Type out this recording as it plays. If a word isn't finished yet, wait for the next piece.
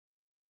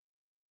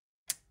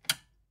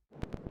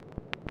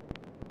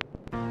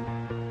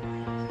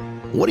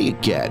What do you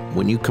get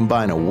when you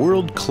combine a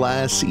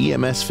world-class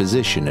EMS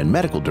physician and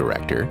medical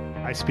director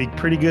I speak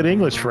pretty good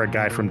English for a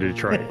guy from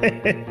Detroit.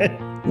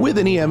 with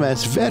an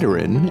EMS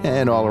veteran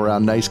and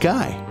all-around nice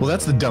guy? Well,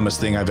 that's the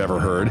dumbest thing I've ever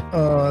heard.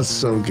 Oh, that's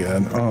so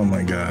good. Oh,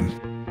 my God.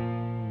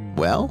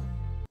 Well,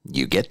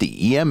 you get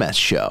the EMS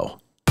Show.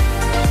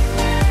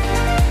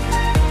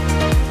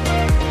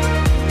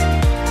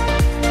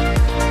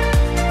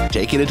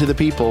 Taking it to the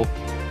people,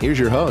 here's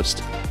your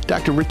host,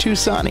 Dr. Ritu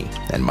Sahni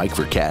and Mike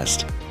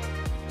Vercast.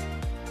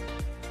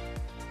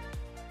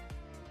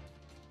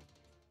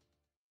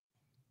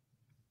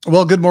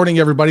 Well, good morning,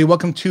 everybody.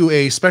 Welcome to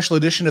a special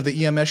edition of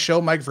the EMS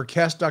Show. Mike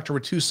Vercast, Dr.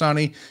 Ritu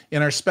Sahni,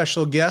 and our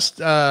special guest,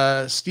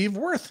 Steve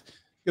Wirth.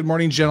 Good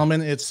morning,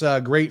 gentlemen. It's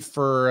great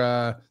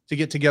to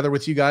get together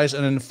with you guys,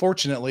 and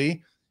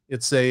unfortunately,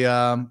 it's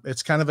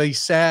kind of a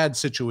sad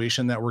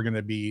situation that we're going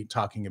to be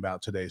talking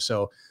about today.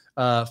 So,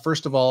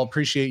 first of all,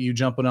 appreciate you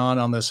jumping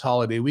on this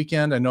holiday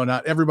weekend. I know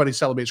not everybody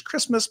celebrates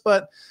Christmas,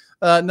 but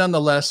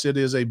nonetheless, it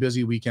is a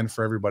busy weekend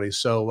for everybody.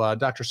 So,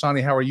 Dr.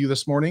 Sahni, how are you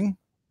this morning?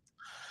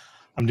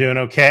 I'm doing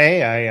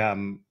okay.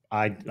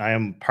 I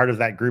am part of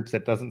that group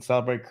that doesn't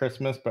celebrate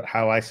Christmas, but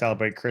how I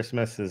celebrate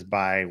Christmas is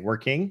by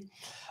working,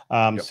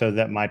 so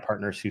that my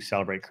partners who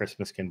celebrate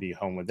Christmas can be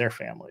home with their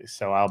families.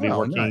 So I'll be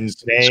working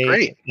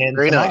today and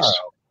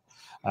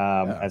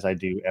tomorrow, as I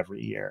do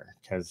every year,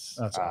 because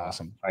that's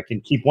awesome. If I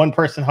can keep one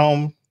person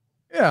home,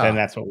 then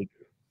that's what we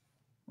do.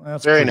 Well,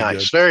 that's very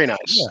nice. Good. Very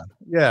nice.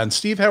 Yeah. And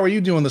Steve, how are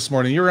you doing this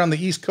morning? You're on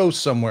the East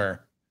Coast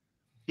somewhere.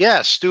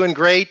 Yes, doing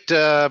great.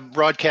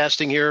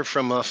 Broadcasting here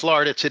from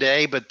Florida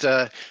today, but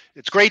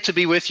it's great to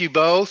be with you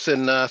both,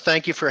 and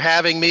thank you for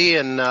having me.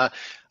 And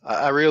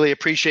I really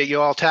appreciate you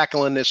all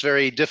tackling this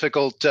very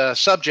difficult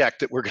subject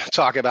that we're going to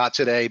talk about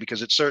today,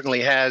 because it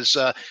certainly has.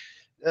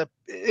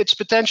 It's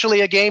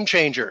potentially a game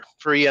changer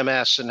for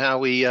EMS and how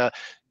we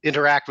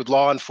interact with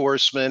law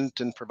enforcement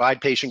and provide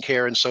patient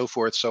care and so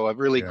forth. So I'm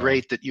really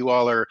great that you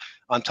all are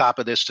on top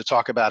of this to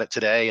talk about it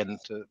today and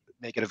to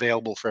make it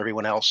available for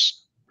everyone else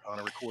on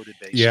a recorded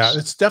basis. Yeah,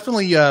 it's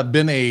definitely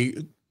been a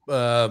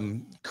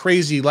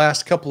crazy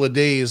last couple of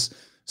days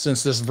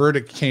since this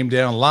verdict came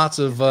down. Lots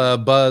of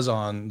buzz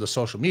on the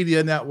social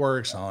media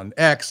networks, on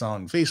X,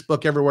 on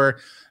Facebook, everywhere.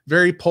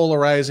 Very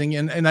polarizing.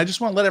 And I just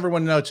want to let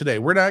everyone know today,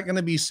 we're not going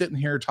to be sitting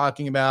here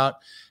talking about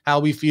how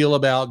we feel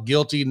about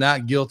guilty,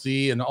 not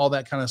guilty, and all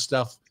that kind of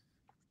stuff.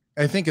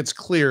 I think it's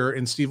clear,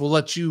 and Steve, we'll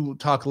let you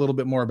talk a little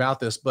bit more about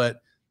this,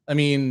 but I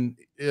mean,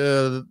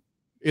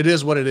 it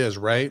is what it is,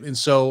 right? And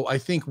so I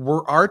think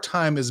our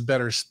time is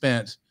better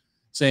spent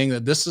saying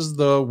that this is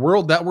the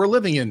world that we're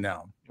living in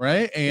now,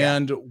 right?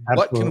 And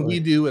what can we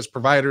do as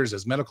providers,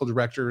 as medical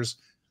directors,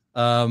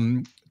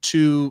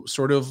 to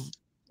sort of,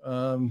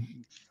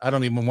 I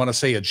don't even want to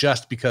say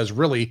adjust, because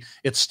really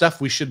it's stuff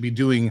we should be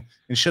doing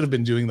and should have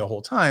been doing the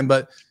whole time.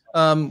 But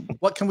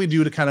what can we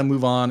do to kind of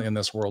move on in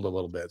this world a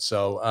little bit?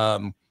 So,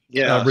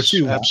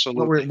 Ritu,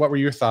 absolutely. What were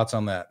your thoughts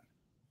on that?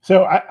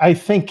 So I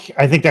think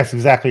that's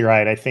exactly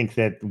right. I think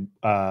that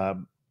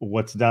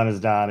what's done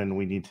is done, and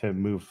we need to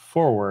move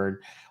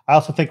forward. I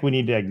also think we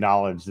need to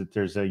acknowledge that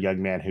there's a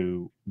young man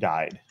who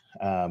died,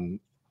 and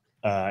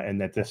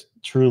that this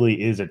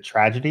truly is a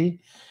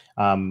tragedy,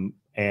 and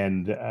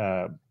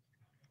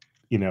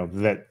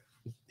that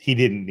he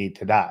didn't need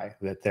to die.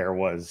 That there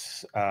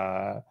was,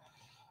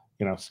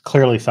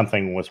 clearly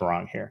something was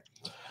wrong here.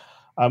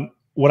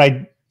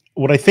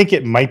 What I think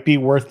it might be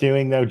worth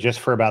doing, though, just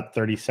for about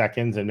 30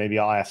 seconds, and maybe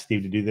I'll ask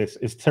Steve to do this,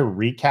 is to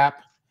recap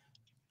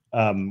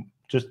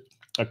just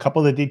a couple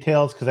of the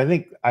details, because I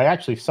think I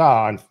actually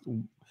saw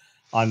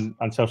on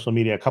social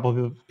media a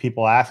couple of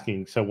people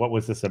asking, so what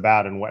was this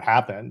about and what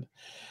happened?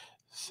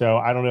 So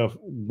I don't know if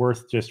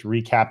worth just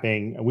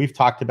recapping. We've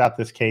talked about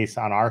this case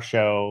on our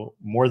show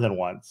more than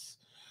once.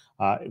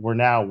 We're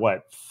now,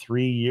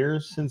 3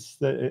 years since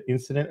the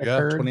incident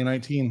occurred?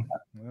 2019.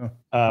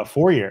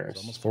 4 years.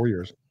 Almost 4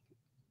 years.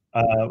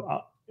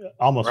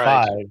 Almost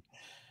right.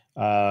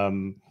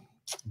 5.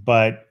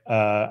 But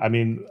I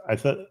mean, I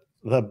thought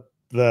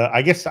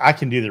I guess I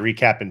can do the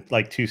recap in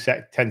like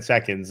 10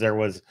 seconds. There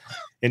was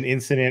an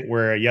incident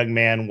where a young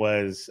man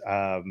was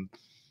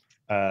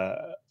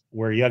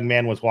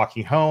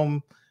walking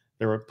home.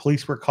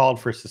 Police were called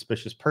for a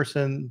suspicious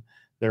person.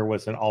 There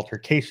was an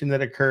altercation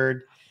that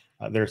occurred.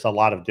 There's a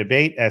lot of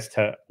debate as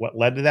to what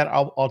led to that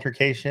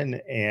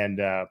altercation, and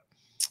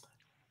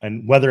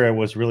whether it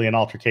was really an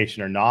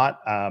altercation or not.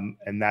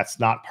 And that's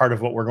not part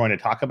of what we're going to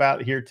talk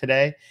about here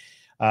today.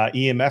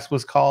 EMS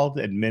was called,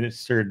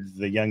 administered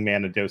the young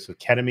man a dose of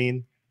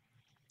ketamine,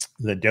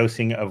 the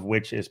dosing of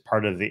which is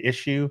part of the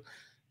issue.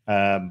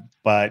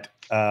 But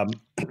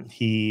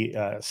he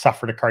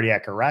suffered a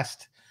cardiac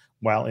arrest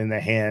while in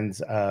the hands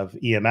of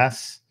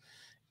EMS,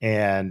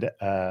 and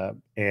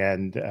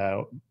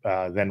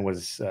then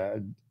was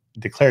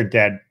declared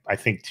dead. I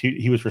think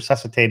he was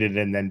resuscitated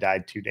and then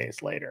died 2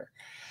 days later.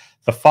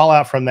 The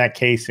fallout from that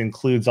case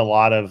includes a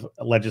lot of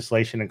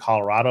legislation in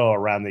Colorado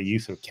around the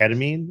use of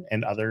ketamine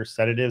and other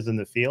sedatives in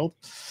the field.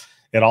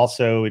 It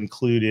also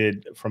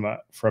included from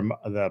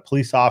the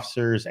police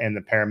officers and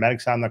the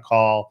paramedics on the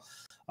call,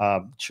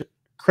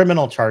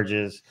 criminal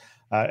charges,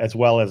 as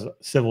well as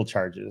civil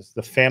charges.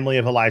 The family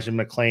of Elijah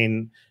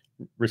McClain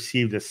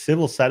received a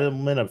civil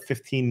settlement of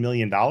 $15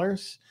 million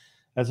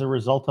as a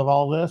result of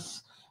all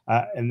this.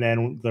 And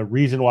then the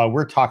reason why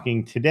we're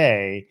talking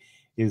today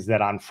is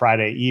that on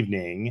Friday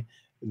evening,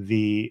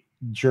 the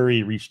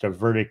jury reached a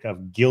verdict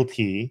of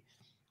guilty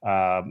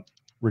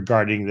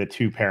regarding the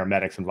two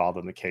paramedics involved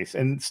in the case.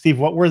 And Steve,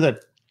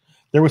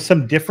 there was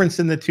some difference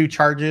in the two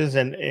charges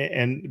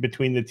and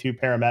between the two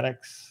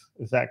paramedics.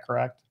 Is that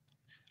correct?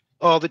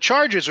 Oh, the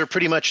charges are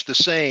pretty much the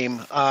same.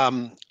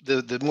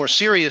 The more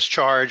serious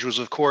charge was,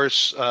 of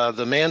course,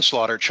 the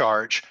manslaughter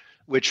charge,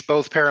 which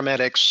both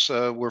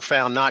paramedics were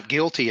found not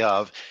guilty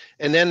of.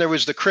 And then there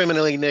was the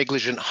criminally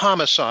negligent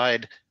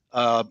homicide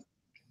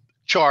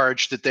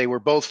charge that they were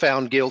both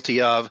found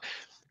guilty of.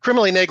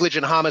 Criminally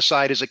negligent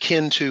homicide is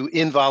akin to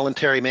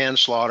involuntary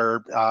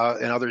manslaughter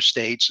in other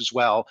states as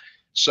well.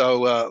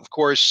 So, of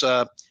course,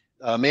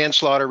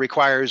 manslaughter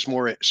requires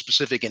more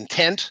specific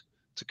intent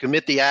to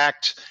commit the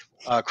act.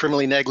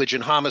 Criminally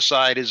negligent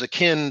homicide is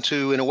akin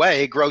to, in a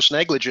way, gross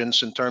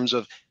negligence in terms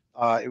of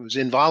it was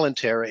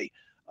involuntary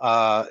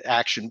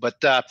action. But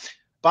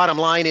bottom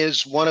line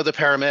is one of the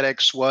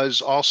paramedics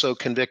was also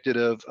convicted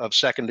of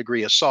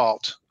second-degree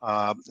assault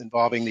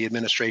involving the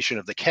administration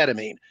of the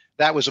ketamine.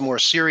 That was a more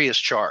serious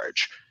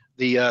charge.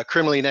 The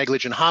criminally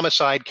negligent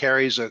homicide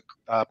carries a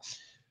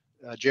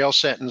jail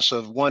sentence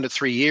of 1 to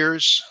 3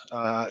 years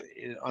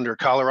under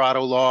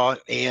Colorado law,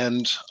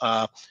 and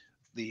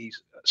the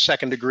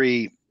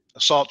second-degree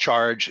assault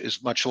charge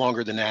is much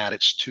longer than that.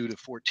 It's 2 to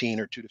 14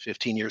 or 2 to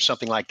 15 years,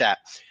 something like that.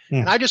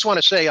 And I just want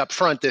to say up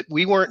front that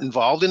we weren't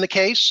involved in the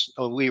case.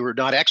 We were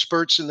not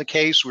experts in the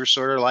case. We're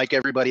sort of like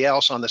everybody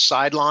else on the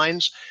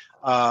sidelines.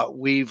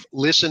 We've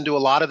listened to a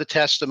lot of the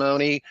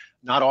testimony,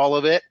 not all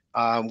of it.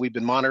 We've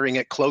been monitoring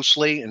it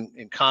closely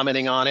and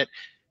commenting on it.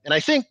 And I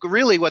think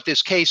really what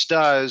this case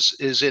does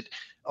is it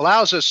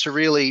allows us to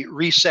really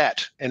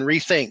reset and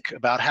rethink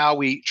about how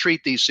we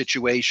treat these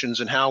situations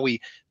and how we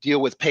deal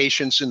with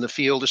patients in the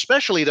field,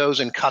 especially those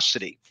in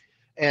custody.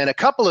 And a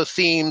couple of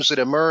themes that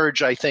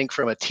emerge, I think,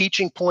 from a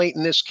teaching point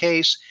in this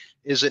case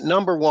is that,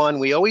 number one,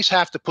 we always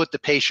have to put the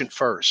patient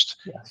first.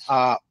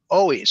 Yes.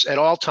 Always, at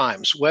all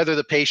times, whether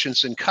the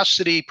person's in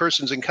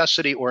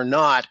custody or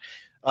not.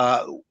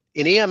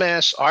 In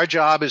EMS, our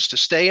job is to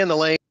stay in the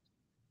lane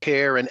of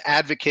care and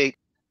advocate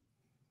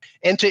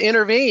and to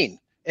intervene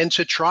and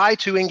to try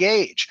to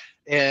engage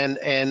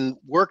and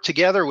work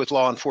together with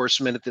law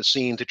enforcement at the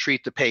scene to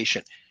treat the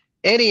patient.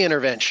 Any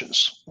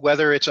interventions,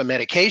 whether it's a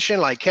medication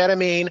like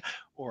ketamine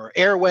or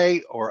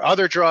airway or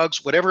other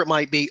drugs, whatever it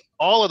might be,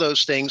 all of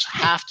those things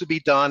have to be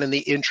done in the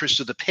interest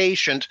of the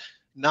patient,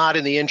 not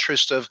in the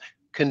interest of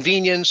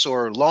convenience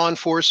or law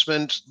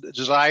enforcement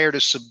desire to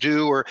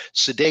subdue or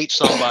sedate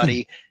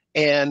somebody.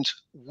 And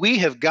we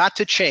have got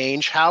to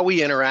change how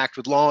we interact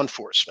with law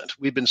enforcement.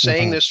 We've been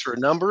saying this for a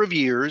number of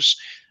years.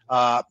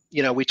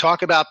 We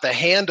talk about the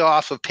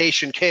handoff of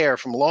patient care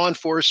from law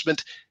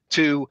enforcement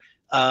to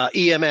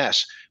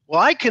EMS. Well,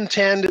 I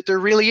contend that there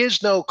really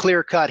is no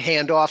clear-cut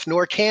handoff,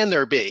 nor can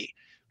there be.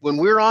 When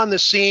we're on the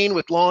scene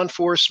with law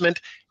enforcement,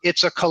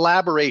 it's a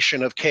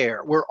collaboration of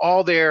care. We're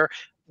all there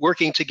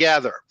working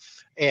together.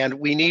 And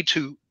we need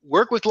to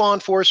work with law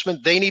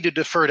enforcement. They need to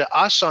defer to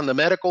us on the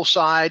medical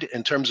side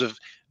in terms of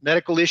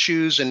medical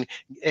issues,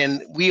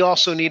 and we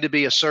also need to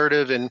be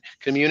assertive in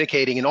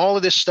communicating, and all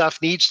of this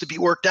stuff needs to be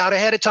worked out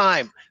ahead of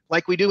time,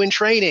 like we do in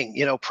training.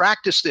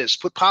 Practice this,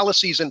 put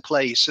policies in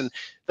place and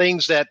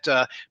things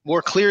that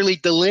more clearly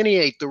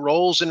delineate the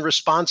roles and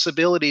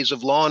responsibilities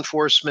of law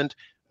enforcement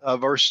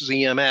versus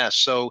EMS.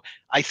 So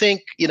I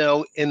think,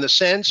 in the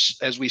sense,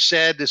 as we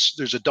said,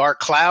 there's a dark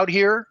cloud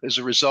here as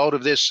a result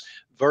of this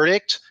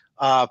verdict.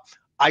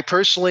 I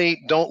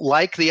personally don't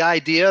like the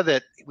idea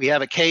that we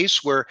have a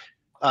case where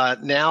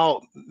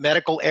now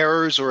medical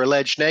errors or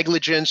alleged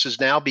negligence has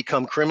now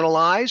become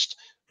criminalized.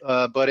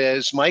 But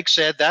as Mike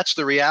said, that's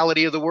the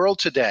reality of the world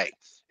today.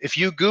 If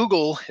you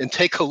Google and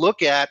take a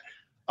look at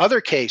other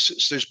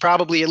cases, there's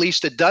probably at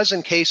least a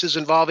dozen cases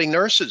involving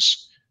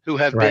nurses who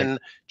have been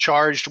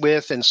charged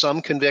with and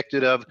some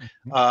convicted of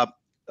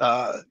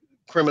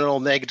criminal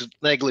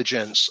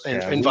negligence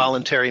and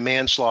involuntary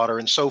manslaughter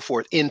and so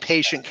forth in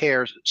patient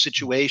care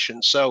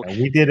situations. So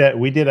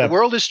the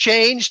world has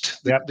changed.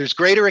 Yep. There's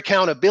greater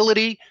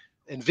accountability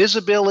and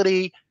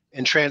visibility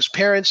and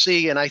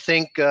transparency. And I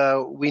think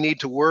we need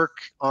to work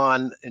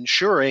on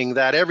ensuring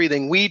that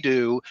everything we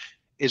do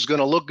is going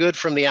to look good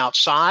from the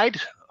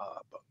outside,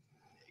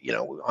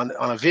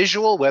 on a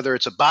visual, whether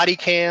it's a body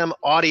cam,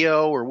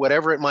 audio, or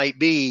whatever it might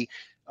be.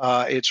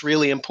 It's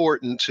really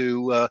important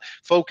to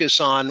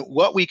focus on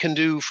what we can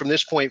do from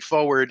this point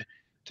forward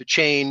to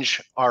change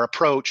our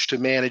approach to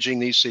managing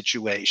these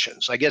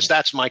situations. I guess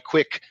that's my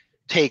quick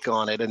take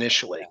on it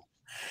initially.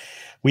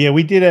 Well,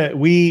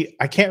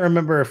 I can't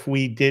remember if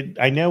we did.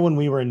 I know when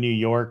we were in New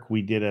York,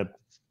 we did a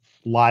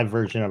live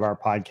version of our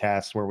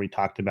podcast where we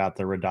talked about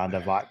the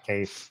Redonda Vought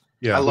case.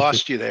 Yeah, I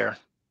lost you there.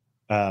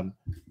 Can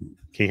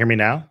you hear me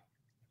now?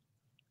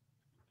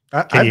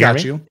 I've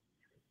got you.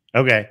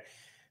 Okay.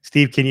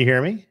 Steve, can you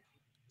hear me?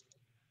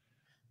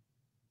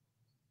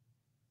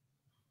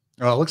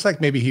 Oh, it looks like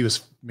maybe he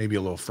was a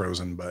little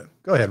frozen, but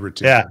go ahead,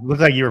 Ritu. Yeah,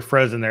 looks like you were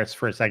frozen there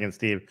for a second,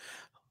 Steve.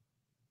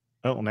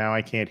 Oh, now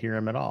I can't hear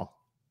him at all.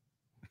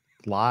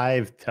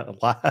 Live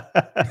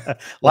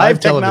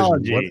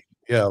technology.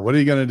 What are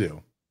you going to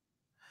do?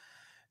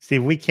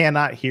 Steve, we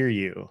cannot hear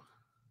you.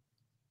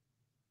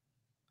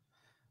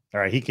 All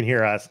right, he can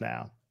hear us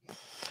now.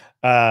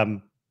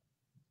 But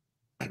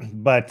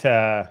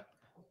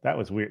that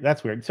was weird.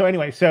 That's weird. So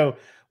anyway,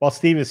 while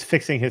Steve is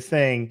fixing his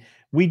thing,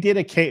 we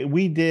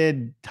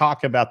did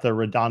talk about the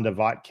Redonda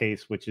Vaught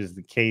case, which is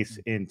the case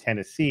in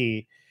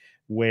Tennessee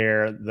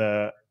where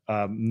the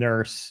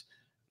nurse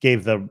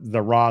gave the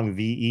wrong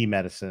VE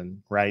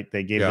medicine, right?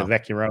 They gave the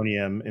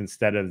Vecuronium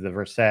instead of the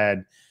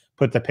Versed,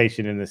 put the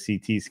patient in the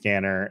CT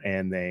scanner,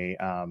 and they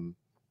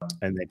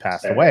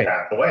passed away.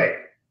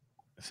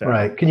 So,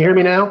 right. Can you hear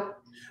me now?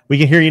 We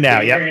can hear you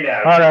now.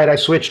 Yeah. All right. I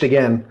switched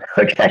again.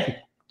 Okay.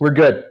 We're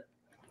good.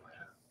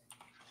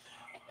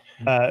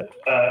 I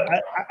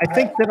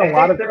think that a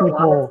lot of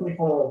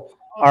people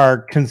are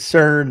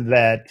concerned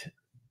that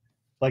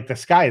like the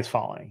sky is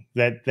falling,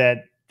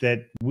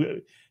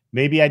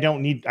 maybe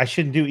I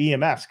shouldn't do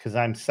EMS because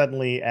I'm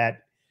suddenly at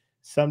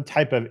some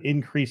type of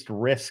increased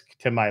risk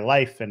to my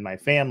life and my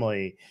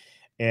family,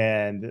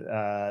 and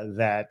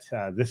that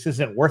this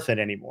isn't worth it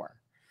anymore.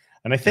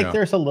 And I think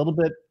there's a little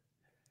bit,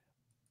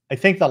 I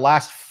think the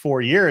last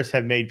 4 years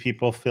have made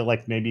people feel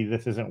like maybe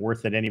this isn't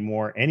worth it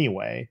anymore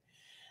anyway.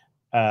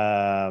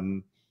 But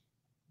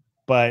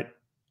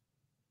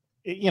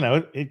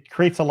it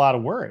creates a lot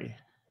of worry.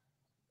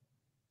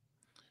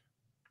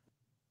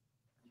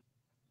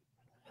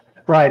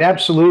 Right,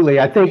 absolutely.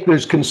 I think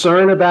there's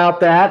concern about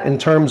that in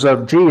terms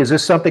of, gee, is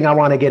this something I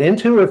want to get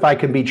into if I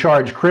can be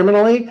charged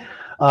criminally?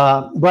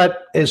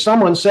 But as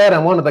someone said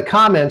on one of the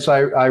comments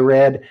I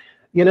read,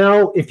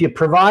 if you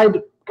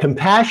provide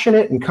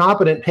compassionate and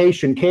competent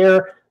patient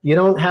care, you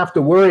don't have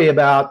to worry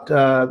about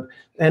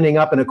ending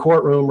up in a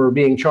courtroom or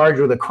being charged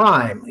with a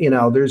crime.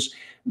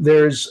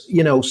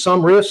 There's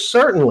some risk,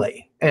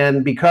 certainly.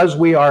 And because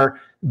we are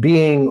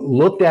being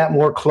looked at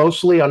more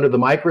closely under the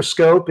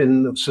microscope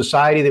in the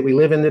society that we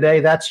live in today,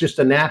 that's just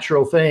a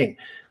natural thing.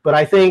 But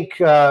I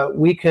think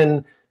we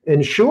can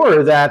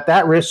ensure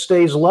that risk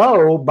stays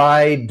low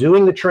by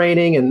doing the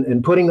training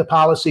and putting the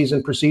policies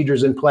and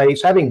procedures in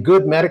place, having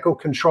good medical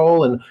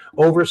control and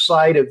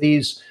oversight of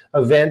these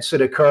events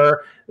that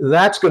occur.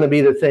 That's going to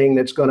be the thing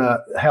that's going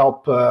to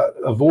help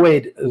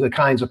avoid the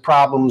kinds of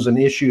problems and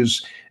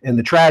issues and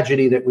the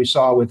tragedy that we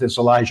saw with this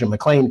Elijah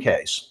McClain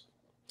case.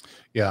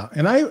 Yeah,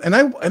 and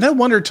I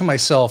wondered to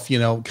myself,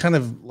 kind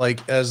of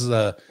like as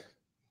the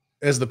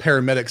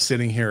paramedic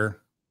sitting here,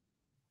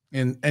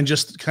 and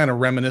just kind of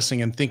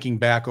reminiscing and thinking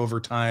back over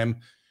time.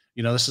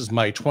 This is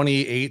my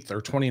 28th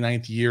or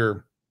 29th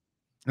year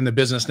in the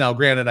business now.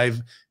 Granted, I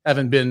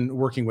haven't been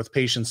working with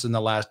patients in the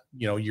last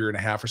year and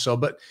a half or so,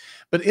 but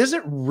is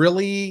it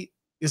really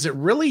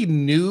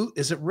new?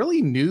 Is it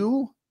really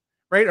new?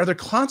 Right? Are the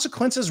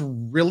consequences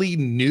really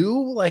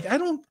new? Like, I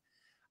don't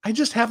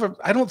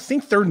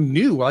think they're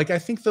new. Like, I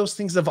think those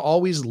things have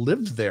always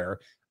lived there.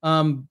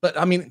 But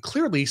I mean,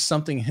 clearly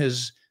something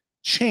has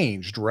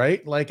changed,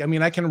 right? Like, I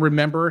mean, I can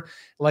remember,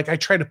 like, I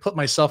try to put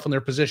myself in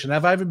their position.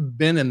 Have I ever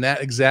been in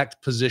that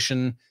exact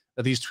position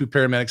that these two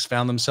paramedics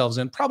found themselves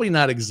in? Probably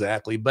not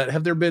exactly, but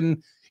have there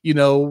been,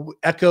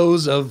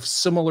 echoes of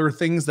similar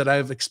things that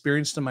I've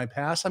experienced in my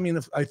past? I mean,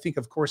 I think,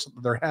 of course,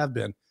 there have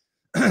been,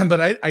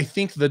 but I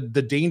think the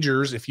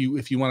dangers, if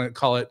you want to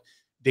call it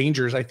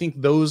dangers, I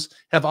think those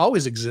have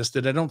always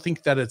existed. I don't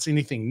think that it's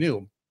anything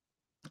new.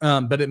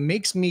 But it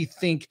makes me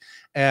think,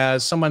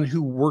 as someone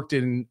who worked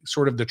in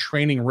sort of the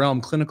training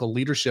realm, clinical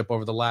leadership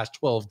over the last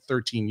 12,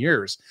 13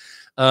 years,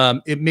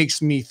 it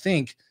makes me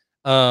think,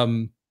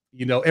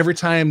 every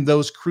time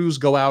those crews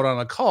go out on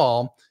a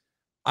call,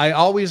 I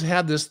always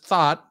had this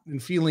thought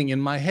and feeling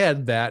in my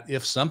head that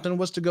if something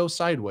was to go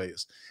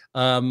sideways,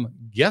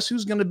 guess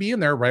who's going to be in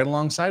there right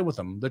alongside with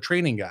them? The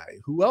training guy.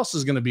 Who else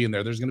is going to be in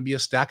there? There's going to be a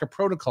stack of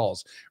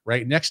protocols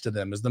right next to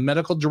them. Is the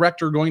medical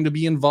director going to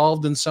be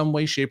involved in some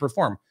way, shape, or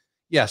form?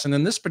 Yes. And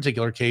in this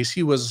particular case,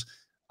 he was,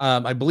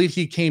 I believe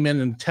he came in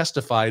and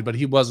testified, but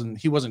he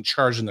wasn't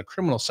charged in the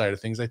criminal side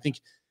of things. I think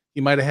he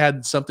might have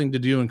had something to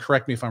do, and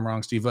correct me if I'm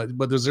wrong, Steve,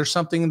 but was there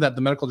something that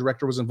the medical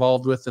director was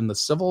involved with in the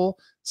civil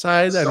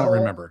side? I don't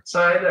remember.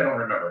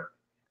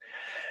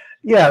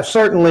 Yeah,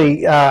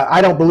 certainly. I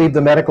don't believe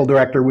the medical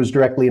director was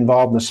directly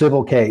involved in the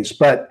civil case,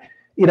 but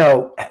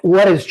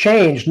what has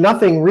changed?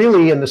 Nothing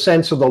really in the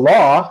sense of the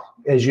law,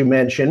 as you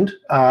mentioned.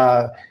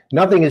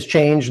 Nothing has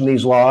changed in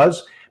these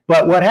laws.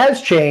 But what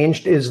has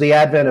changed is the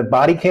advent of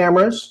body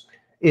cameras,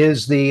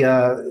 is the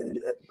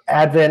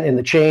advent and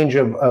the change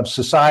of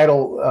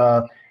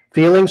societal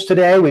feelings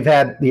today. We've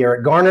had the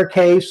Eric Garner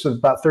case of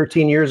about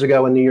 13 years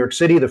ago in New York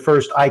City, the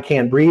first I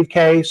Can't Breathe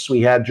case. We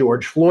had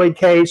George Floyd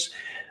case.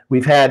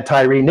 We've had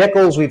Tyree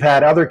Nichols. We've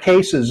had other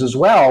cases as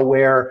well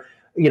where,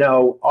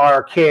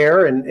 our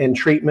care and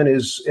treatment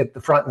is at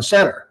the front and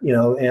center,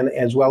 and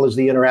as well as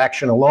the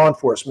interaction of law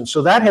enforcement.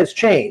 So that has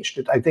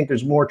changed. I think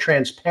there's more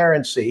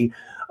transparency,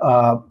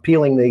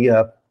 peeling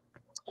the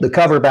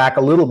cover back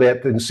a little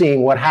bit and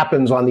seeing what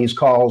happens on these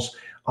calls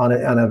on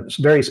a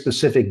very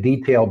specific,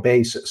 detailed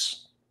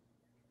basis.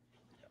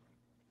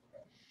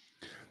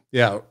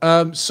 Yeah.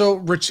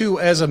 So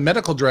Ritu, as a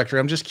medical director,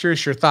 I'm just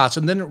curious your thoughts.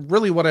 And then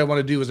really what I want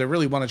to do is I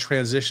really want to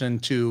transition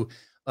to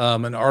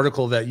an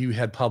article that you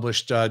had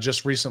published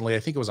just recently. I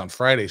think it was on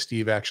Friday,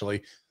 Steve,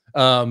 actually.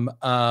 It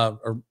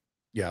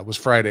was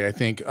Friday, I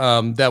think,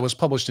 that was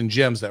published in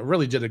GEMS that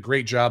really did a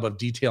great job of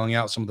detailing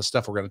out some of the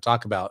stuff we're going to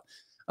talk about,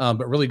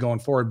 but really going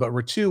forward. But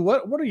Ritu,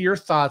 what are your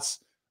thoughts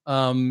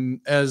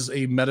as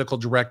a medical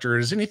director?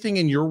 Is anything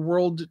in your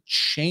world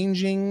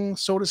changing,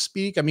 so to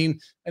speak? I mean,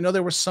 I know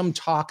there was some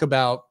talk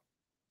about,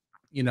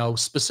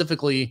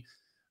 specifically,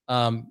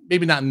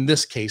 maybe not in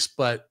this case,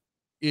 but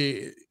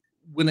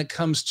when it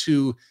comes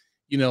to,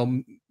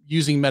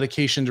 using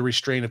medication to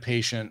restrain a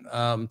patient,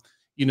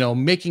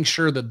 making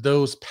sure that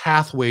those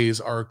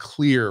pathways are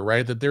clear,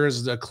 right? That there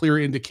is a clear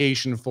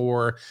indication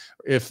for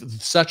if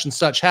such and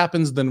such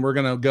happens, then we're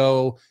going to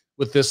go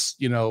with this,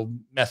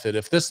 method.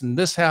 If this and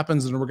this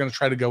happens, then we're going to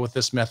try to go with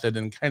this method,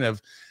 and kind of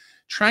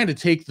trying to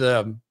take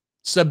the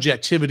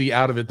subjectivity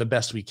out of it the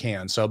best we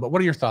can. So, but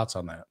what are your thoughts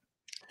on that?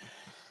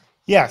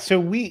 Yeah.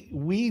 So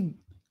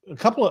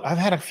I've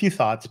had a few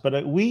thoughts,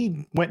 but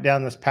we went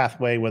down this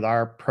pathway with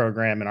our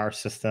program and our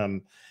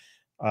system,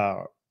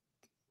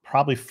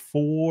 probably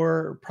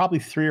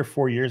 3 or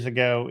 4 years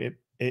ago.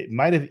 It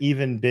might have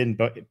even been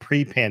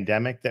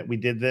pre-pandemic that we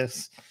did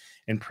this,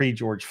 and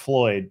pre-George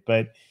Floyd,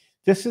 but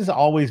this has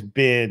always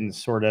been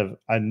sort of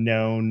a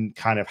known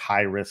kind of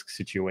high risk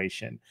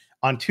situation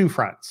on two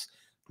fronts: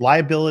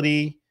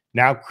 liability,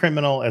 now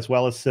criminal as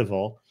well as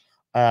civil,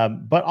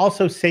 but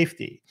also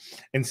safety.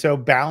 And so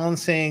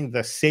balancing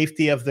the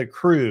safety of the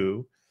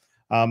crew,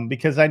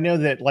 because I know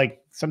that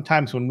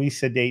sometimes when we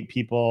sedate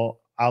people,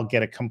 I'll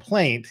get a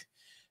complaint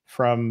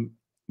from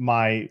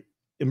my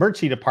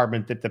emergency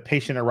department that the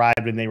patient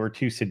arrived and they were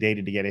too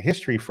sedated to get a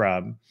history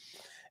from.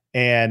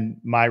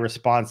 And my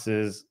response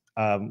is,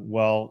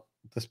 well,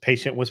 this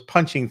patient was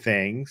punching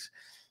things,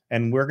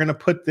 and we're going to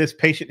put this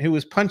patient who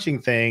was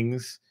punching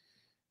things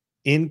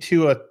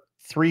into a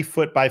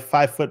 3-foot by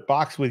 5-foot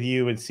box with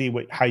you and see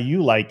how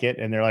you like it.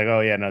 And they're like, oh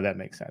yeah, no, that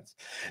makes sense.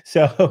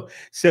 So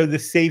the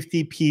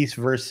safety piece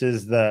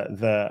versus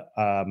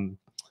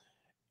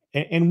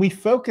and we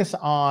focus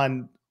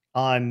on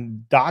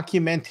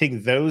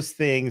documenting those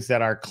things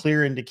that are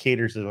clear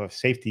indicators of a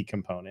safety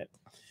component.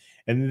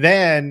 And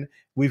then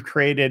we've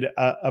created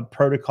a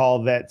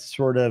protocol that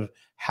sort of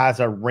has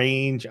a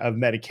range of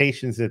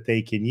medications that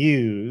they can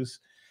use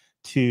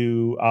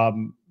to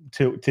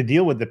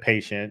deal with the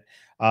patient,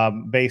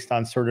 based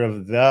on sort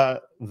of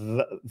the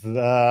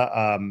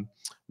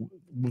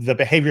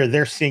behavior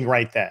they're seeing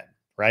right then,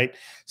 right?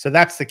 So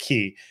that's the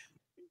key.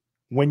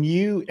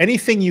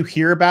 Anything you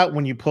hear about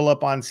when you pull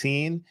up on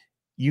scene,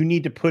 you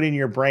need to put in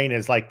your brain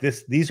as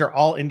these are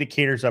all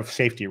indicators of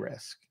safety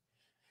risk.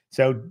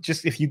 So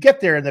just if you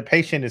get there and the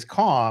patient is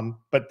calm,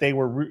 but they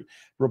were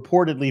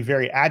reportedly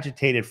very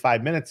agitated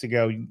 5 minutes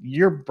ago,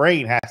 your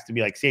brain has to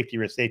be like safety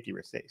risk, safety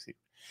risk, safety.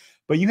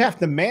 But you have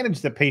to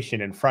manage the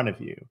patient in front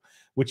of you,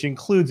 which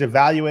includes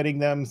evaluating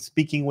them,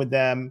 speaking with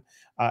them,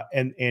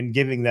 and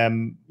giving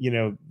them,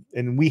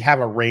 and we have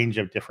a range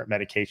of different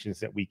medications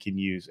that we can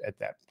use at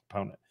that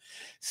component.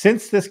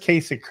 Since this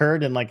case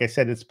occurred, and like I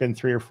said, it's been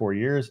 3 or 4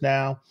 years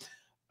now,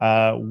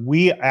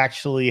 we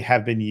actually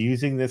have been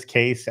using this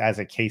case as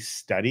a case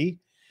study.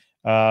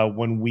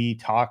 When we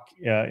talk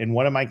in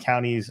one of my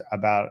counties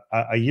about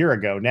a year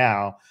ago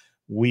now,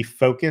 we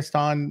focused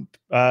on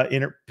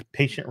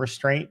patient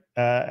restraint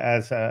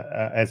as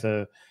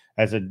a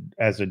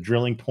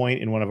drilling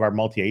point in one of our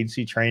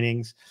multi-agency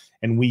trainings,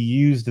 and we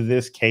used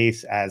this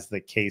case as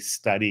the case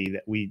study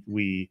that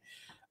we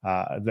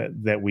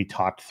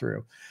talked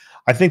through.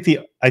 I think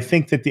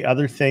that the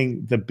other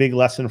thing, the big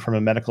lesson from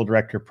a medical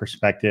director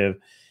perspective,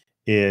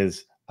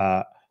 is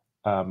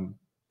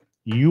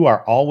you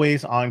are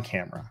always on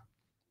camera,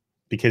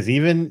 because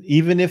even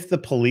if the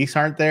police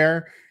aren't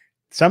there,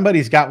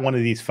 somebody's got one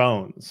of these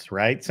phones,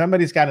 right?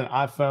 Somebody's got an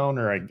iPhone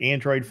or an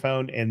Android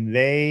phone, and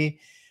they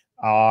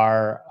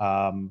are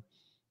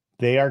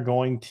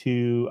going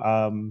to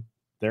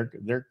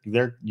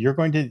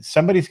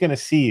somebody's going to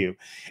see you.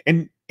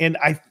 And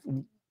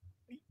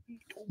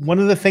one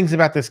of the things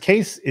about this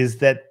case is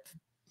that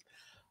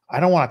I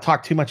don't want to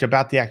talk too much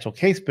about the actual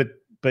case, but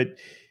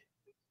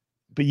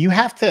you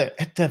have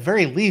to, at the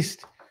very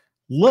least,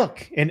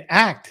 look and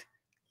act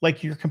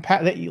like you're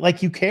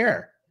like you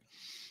care.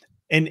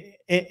 And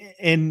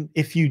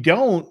if you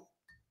don't,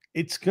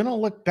 it's going to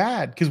look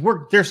bad, because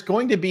there's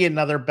going to be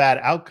another bad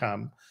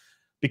outcome,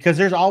 because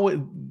there's always,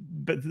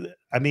 but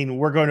I mean,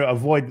 we're going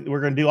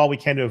to do all we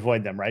can to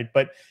avoid them, right?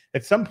 But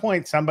at some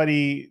point,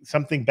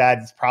 something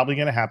bad is probably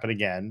going to happen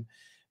again.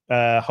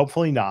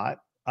 Hopefully not.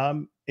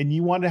 And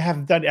you want to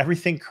have done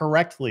everything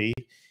correctly,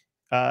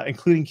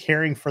 including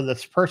caring for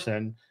this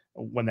person,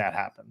 when that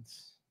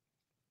happens.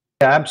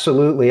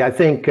 Absolutely. I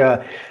think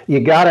you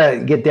got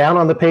to get down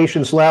on the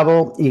patient's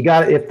level. You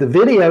got to, if the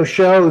video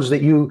shows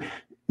that you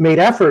made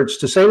efforts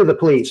to say to the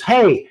police,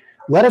 hey,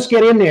 let us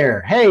get in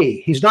there.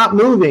 Hey, he's not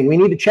moving. We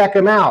need to check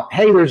him out.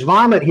 Hey, there's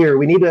vomit here.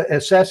 We need to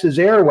assess his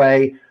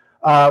airway.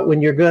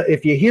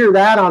 If you hear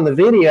that on the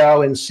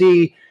video and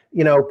see,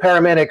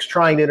 paramedics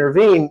trying to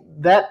intervene,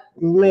 that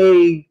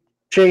may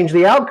change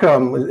the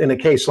outcome in a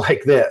case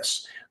like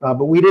this.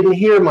 But we didn't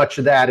hear much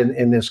of that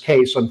in this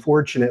case,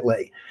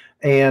 unfortunately.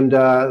 And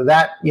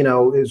that,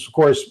 is, of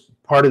course,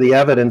 part of the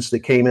evidence that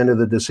came into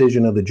the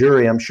decision of the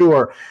jury, I'm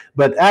sure.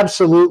 But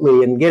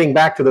absolutely, and getting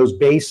back to those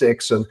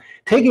basics of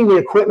taking the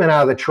equipment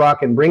out of the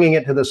truck and bringing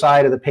it to the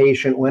side of the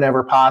patient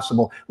whenever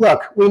possible.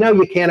 Look, we know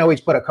you can't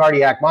always put a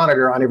cardiac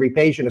monitor on every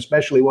patient,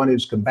 especially one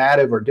who's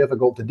combative or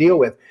difficult to deal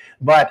with.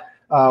 But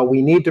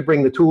we need to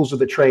bring the tools of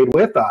the trade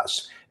with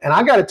us. And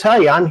I got to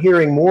tell you, I'm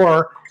hearing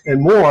more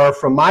and more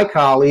from my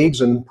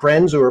colleagues and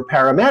friends who are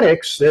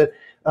paramedics that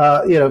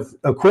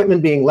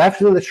equipment being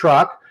left in the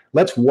truck.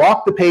 Let's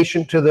walk the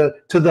patient to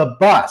the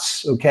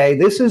bus. Okay,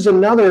 this is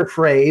another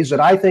phrase that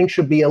I think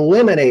should be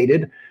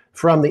eliminated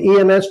from the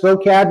EMS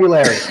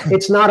vocabulary.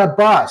 It's not a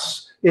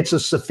bus. It's a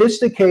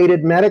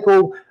sophisticated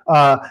medical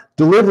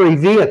delivery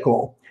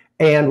vehicle.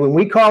 And when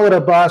we call it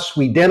a bus,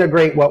 we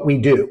denigrate what we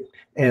do.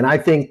 And I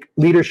think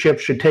leadership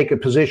should take a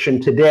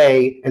position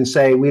today and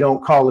say, we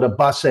don't call it a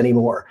bus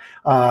anymore.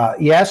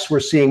 Yes, we're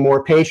seeing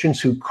more patients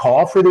who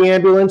call for the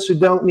ambulance who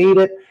don't need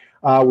it.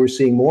 We're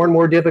seeing more and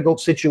more difficult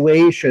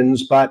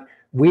situations, but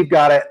we've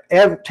got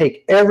to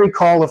take every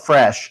call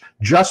afresh,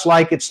 just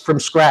like it's from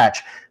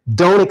scratch.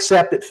 Don't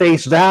accept at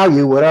face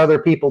value what other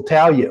people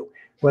tell you.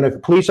 When a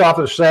police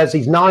officer says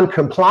he's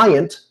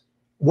non-compliant,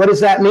 what does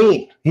that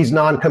mean? He's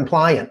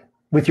non-compliant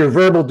with your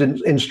verbal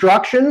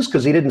instructions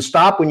because he didn't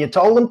stop when you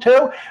told him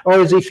to, or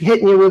is he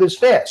hitting you with his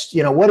fist?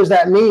 What does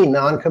that mean,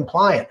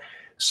 non-compliant?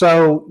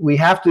 So we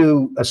have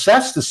to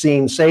assess the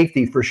scene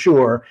safety for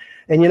sure.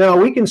 And,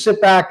 we can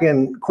sit back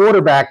and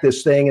quarterback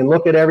this thing and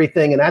look at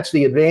everything. And that's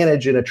the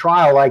advantage in a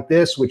trial like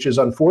this, which is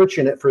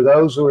unfortunate for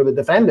those who are the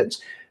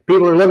defendants.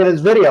 People are looking at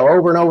this video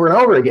over and over and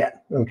over again.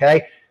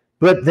 Okay.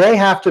 But they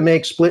have to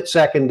make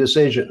split-second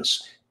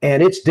decisions,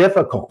 and it's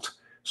difficult.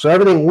 So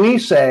everything we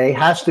say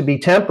has to be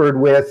tempered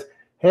with,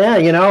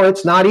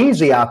 it's not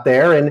easy out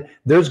there. And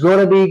there's going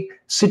to be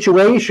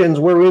situations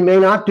where we may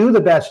not do the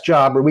best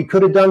job, or we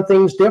could have done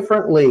things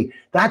differently.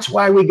 That's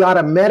why we got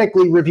to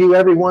medically review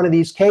every one of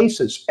these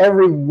cases.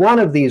 Every one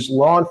of these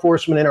law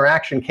enforcement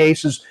interaction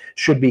cases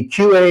should be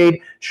QA'd,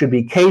 should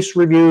be case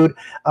reviewed,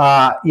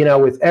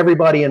 with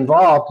everybody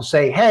involved to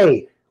say,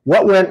 hey,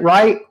 what went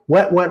right?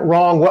 What went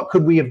wrong? What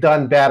could we have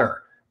done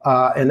better?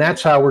 And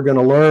that's how we're going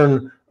to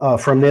learn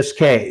from this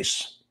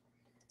case.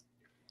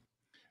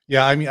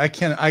 Yeah, I mean, I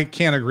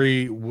can't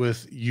agree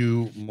with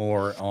you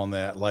more on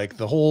that. Like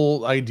the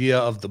whole idea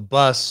of the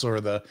bus or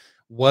the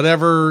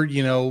whatever,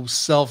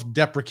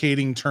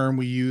 self-deprecating term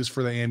we use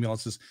for the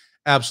ambulance is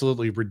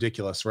absolutely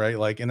ridiculous, right?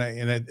 Like,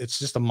 it's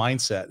just a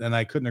mindset, and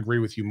I couldn't agree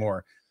with you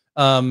more.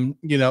 Don't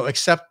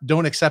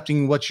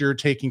accepting what you're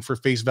taking for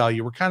face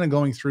value. We're kind of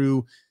going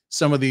through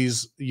some of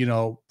these,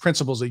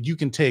 principles that you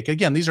can take.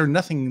 Again, these are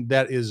nothing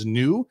that is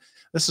new.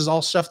 This is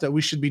all stuff that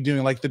we should be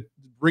doing, like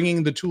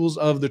bringing the tools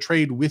of the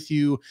trade with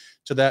you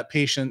to that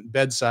patient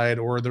bedside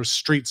or the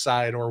street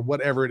side or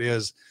whatever it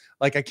is.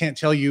 Like, I can't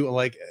tell you,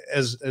 like,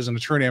 as an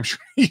attorney, I'm sure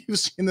you've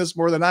seen this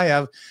more than I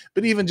have,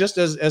 but even just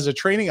as a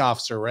training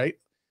officer, right?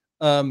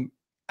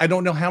 I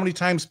don't know how many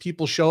times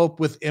people show up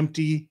with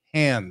empty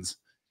hands,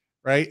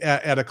 right?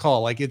 At a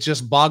call. Like, it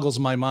just boggles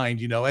my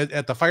mind.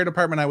 At the fire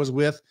department I was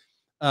with,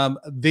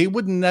 they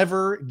would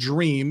never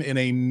dream in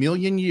a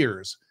million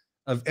years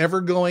of ever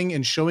going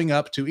and showing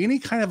up to any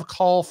kind of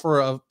call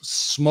for a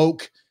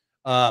smoke,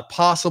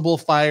 possible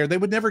fire. They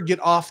would never get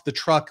off the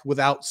truck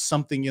without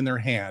something in their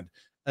hand,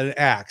 an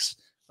axe,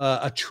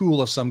 a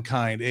tool of some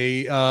kind,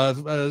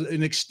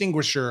 an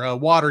extinguisher, a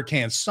water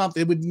can, something.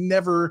 They would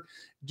never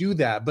do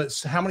that. But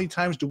how many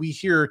times do we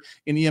hear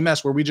in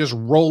EMS where we just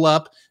roll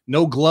up,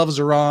 no gloves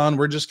are on,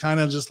 we're just kind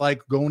of just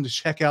like going to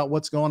check out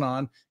what's going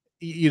on?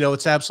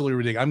 It's absolutely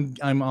ridiculous.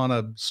 I'm on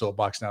a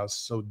soapbox now. It's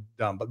so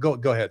dumb, but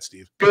go ahead,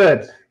 Steve.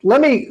 Good.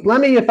 Let me,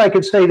 if I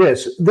could say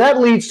this,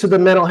 that leads to the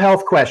mental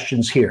health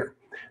questions here.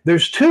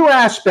 There's two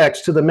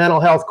aspects to the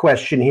mental health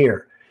question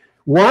here.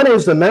 One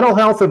is the mental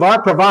health of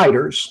our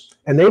providers,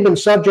 and they've been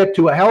subject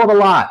to a hell of a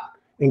lot,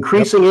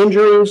 increasing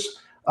injuries,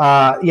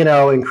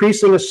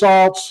 increasing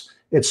assaults,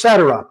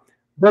 etc.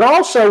 But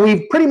also,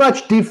 we've pretty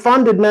much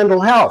defunded mental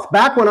health.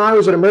 Back when I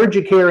was at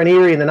Emergent Care in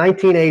Erie in the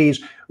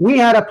 1980s, we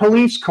had a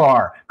police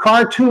car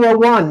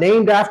 201,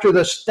 named after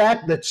the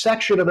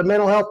section of the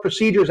Mental Health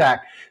Procedures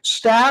Act,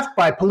 staffed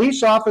by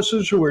police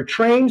officers who were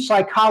trained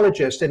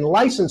psychologists and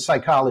licensed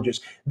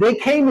psychologists. They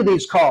came to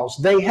these calls.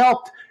 They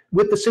helped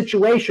with the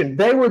situation.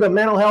 They were the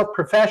mental health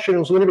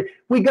professionals.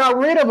 We got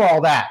rid of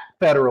all that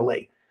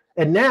federally.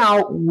 And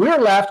now we're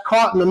left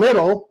caught in the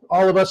middle,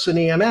 all of us in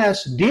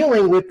EMS,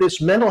 dealing with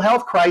this mental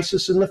health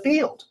crisis in the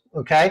field,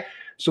 okay?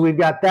 So we've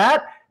got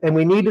that. and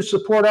we need to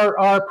support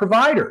our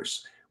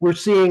providers. We're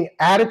seeing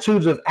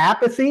attitudes of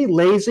apathy,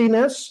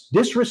 laziness,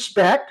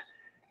 disrespect,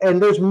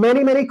 and there's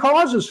many, many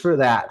causes for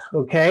that,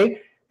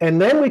 okay?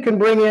 And then we can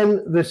bring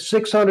in the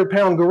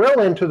 600-pound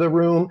gorilla into the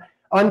room,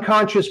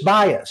 unconscious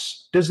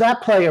bias. Does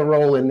that play a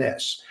role in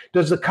this?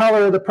 Does the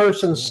color of the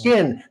person's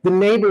skin, the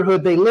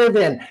neighborhood they live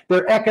in,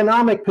 their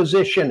economic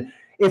position,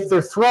 if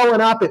they're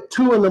throwing up at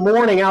 2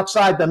 a.m.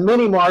 outside the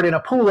mini mart in a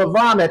pool of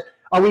vomit,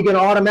 are we going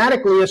to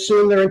automatically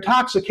assume they're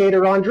intoxicated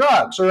or on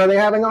drugs, or are they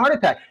having a heart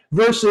attack?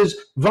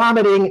 Versus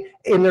vomiting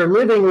in their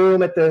living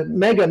room at the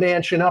mega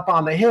mansion up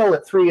on the hill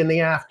at 3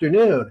 p.m.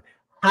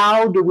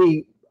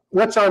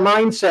 What's our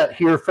mindset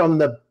here from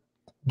the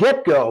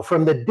get-go,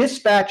 from the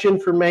dispatch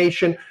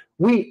information?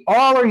 We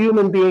all are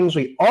human beings.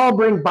 We all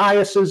bring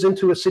biases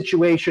into a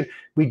situation.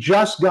 We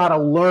just got to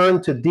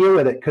learn to deal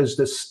with it, because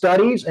the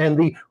studies and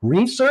the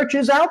research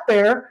is out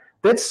there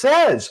that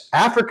says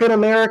African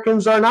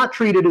Americans are not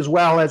treated as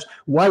well as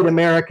white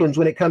Americans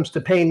when it comes to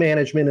pain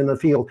management in the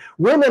field.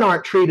 Women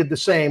aren't treated the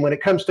same when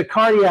it comes to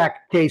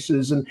cardiac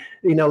cases, and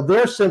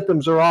their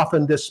symptoms are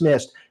often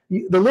dismissed.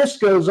 The list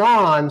goes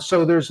on.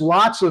 So there's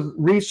lots of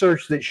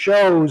research that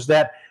shows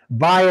that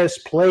bias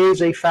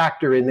plays a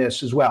factor in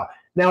this as well.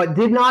 Now, it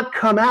did not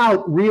come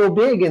out real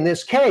big in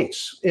this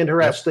case,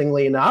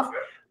 interestingly enough,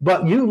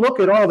 but you look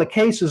at all the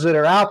cases that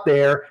are out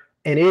there,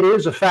 and it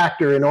is a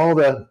factor in all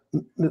the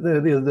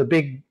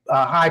big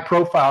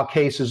high-profile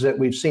cases that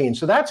we've seen.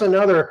 So that's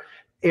another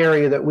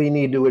area that we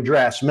need to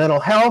address.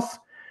 Mental health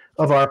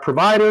of our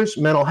providers,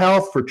 mental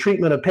health for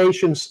treatment of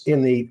patients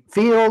in the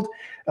field,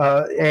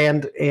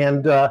 and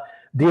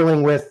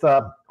dealing with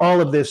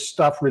all of this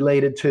stuff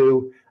related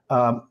to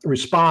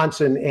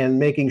response and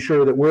making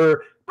sure that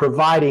we're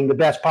providing the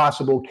best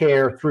possible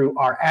care through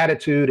our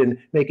attitude and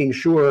making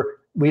sure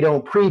we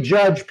don't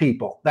prejudge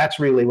people. That's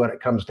really what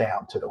it comes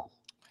down to.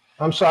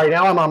 I'm sorry,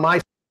 now I'm on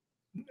my.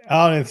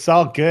 Oh, it's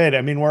all good.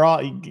 I mean, we're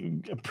all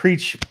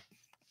preach,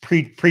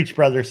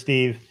 brother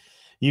Steve.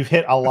 You've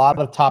hit a lot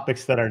of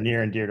topics that are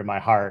near and dear to my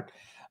heart.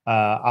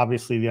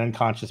 Obviously, the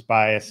unconscious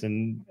bias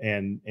and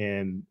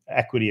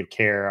equity of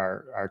care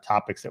are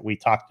topics that we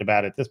talked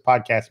about at this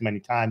podcast many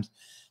times.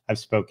 I've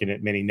spoken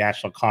at many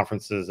national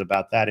conferences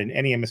about that, and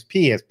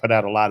NEMSP has put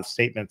out a lot of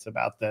statements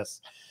about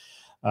this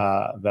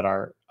that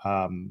are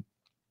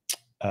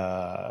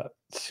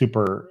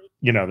super,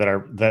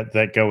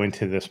 that go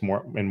into this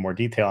in more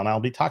detail. And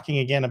I'll be talking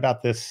again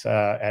about this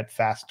at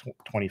Fast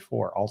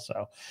 24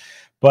 also.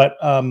 But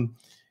there's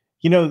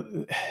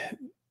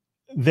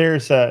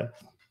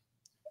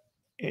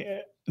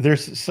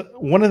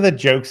one of the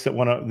jokes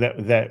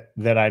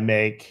that I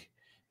make.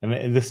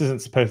 And this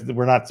isn't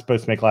we're not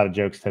supposed to make a lot of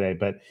jokes today,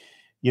 but,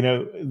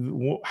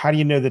 how do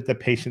you know that the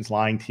patient's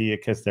lying to you?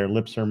 Because their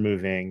lips are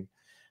moving.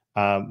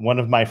 One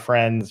of my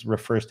friends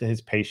refers to his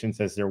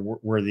patients as their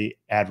worthy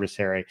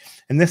adversary.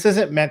 And this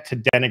isn't meant to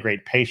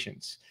denigrate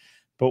patients,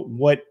 but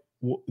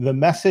the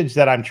message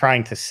that I'm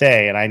trying to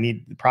say, and I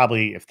need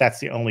probably, if that's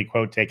the only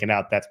quote taken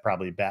out, that's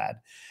probably bad.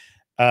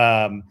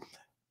 That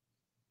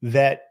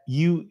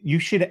you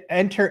should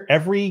enter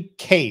every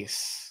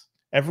case,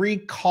 every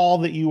call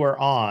that you are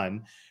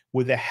on,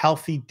 with a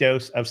healthy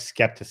dose of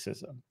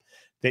skepticism,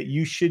 that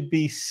you should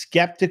be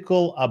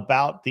skeptical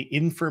about the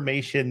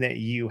information that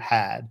you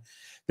had.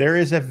 There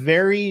is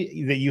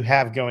that you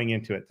have going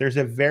into it. There's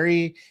in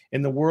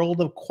the world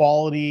of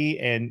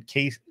quality and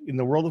there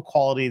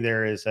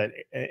is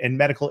in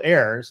medical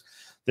errors,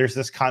 there's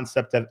this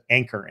concept of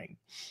anchoring.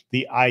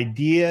 The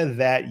idea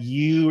that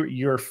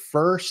your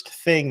first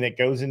thing that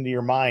goes into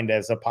your mind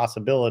as a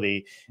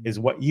possibility is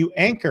what you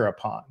anchor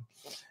upon.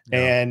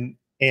 Yeah.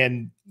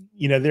 And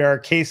there are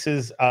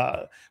cases,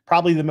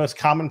 probably the most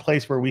common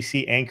place where we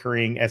see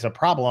anchoring as a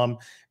problem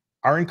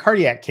are in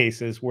cardiac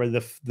cases, where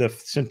the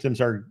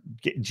symptoms are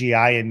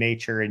GI in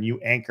nature and you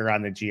anchor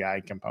on the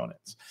GI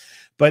components.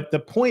 But the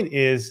point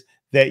is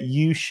that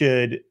you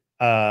should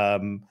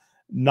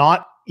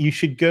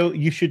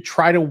you should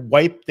try to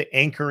wipe the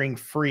anchoring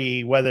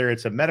free, whether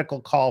it's a medical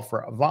call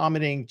for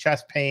vomiting,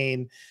 chest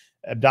pain,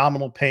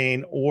 abdominal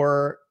pain,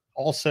 or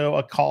also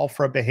a call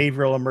for a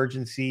behavioral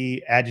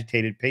emergency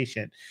agitated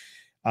patient.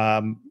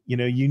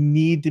 You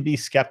need to be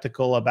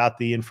skeptical about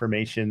the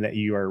information that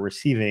you are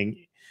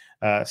receiving,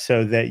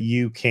 so that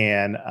you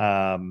can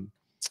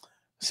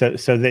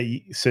so that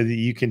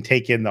you can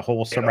take in the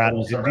whole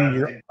surroundings and do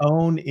your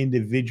own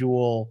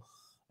individual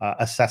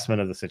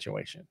assessment of the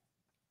situation.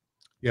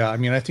 Yeah, I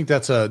mean, I think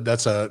that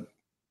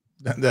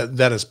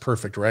is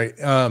perfect, right?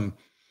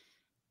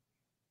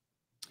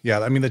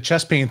 Yeah, I mean, the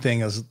chest pain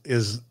thing is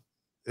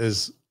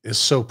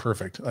so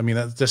perfect. I mean,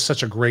 that's just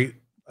such a great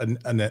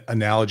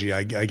analogy,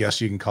 I guess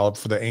you can call it,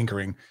 for the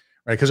anchoring,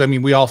 right? Because I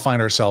mean, we all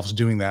find ourselves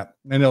doing that.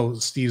 I know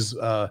Steve's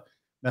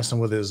messing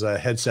with his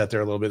headset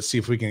there a little bit. See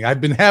if we can.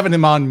 I've been having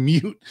him on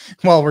mute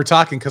while we're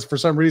talking because for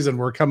some reason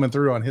we're coming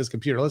through on his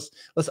computer. Let's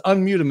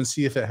unmute him and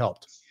see if it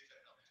helped.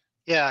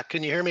 Yeah,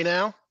 can you hear me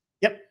now?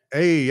 Yep.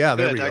 Hey, yeah, Good.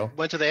 there we go. I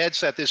went to the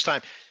headset this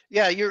time.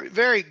 Yeah, you're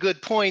very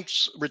good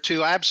points,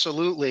 Ritu.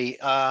 Absolutely.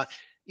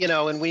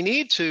 and we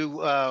need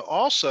to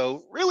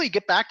also really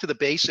get back to the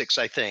basics,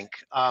 I think.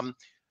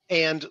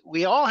 And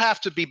we all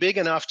have to be big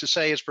enough to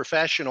say as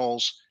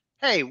professionals,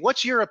 hey,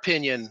 what's your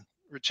opinion,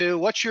 Ritu?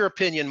 What's your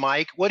opinion,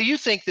 Mike? What do you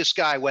think this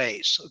guy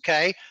weighs?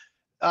 Okay.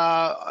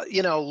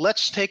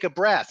 Let's take a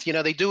breath.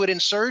 They do it in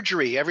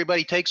surgery.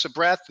 Everybody takes a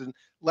breath and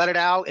let it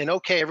out. And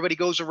okay, everybody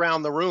goes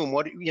around the room.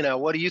 What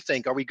do you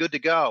think? Are we good to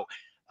go?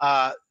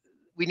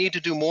 We need to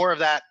do more of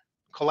that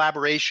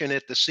collaboration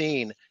at the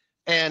scene.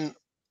 And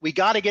we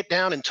got to get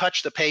down and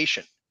touch the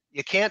patient.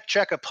 You can't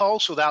check a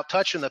pulse without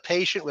touching the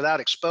patient, without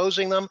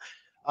exposing them.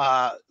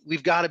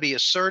 We've got to be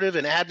assertive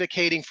and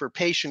advocating for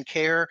patient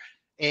care.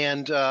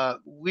 And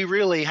we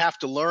really have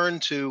to learn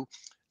to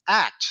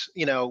act.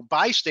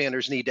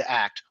 Bystanders need to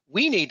act.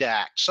 We need to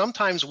act.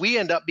 Sometimes we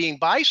end up being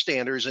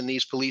bystanders in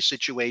these police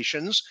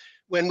situations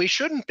when we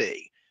shouldn't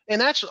be. And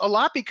that's a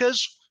lot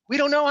because we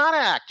don't know how to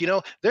act.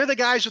 They're the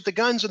guys with the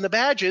guns and the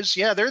badges.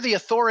 Yeah, they're the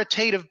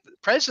authoritative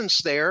presence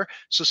there.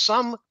 So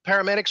some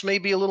paramedics may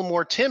be a little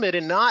more timid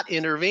and not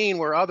intervene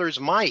where others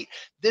might.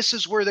 This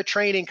is where the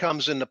training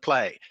comes into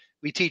play.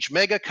 We teach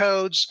mega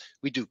codes.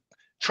 We do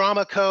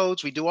trauma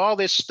codes. We do all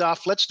this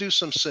stuff. Let's do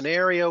some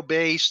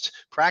scenario-based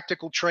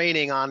practical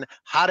training on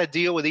how to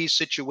deal with these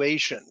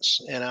situations,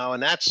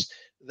 and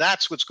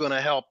that's what's going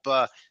to help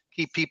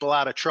keep people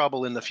out of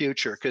trouble in the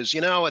future. Because,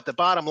 at the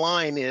bottom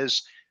line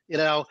is,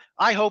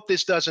 I hope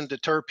this doesn't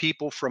deter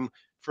people from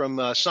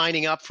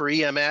signing up for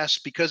EMS,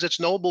 because it's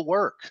noble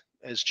work.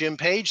 As Jim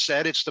Page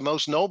said, it's the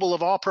most noble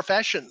of all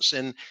professions.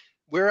 And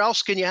where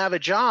else can you have a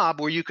job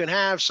where you can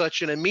have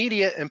such an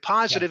immediate and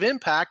positive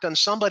impact on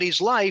somebody's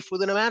life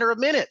within a matter of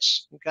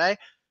minutes? Okay.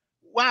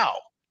 Wow.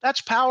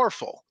 That's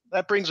powerful.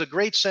 That brings a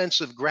great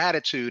sense of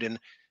gratitude, and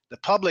the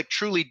public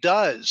truly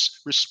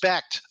does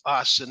respect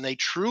us, and they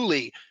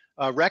truly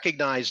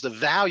recognize the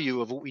value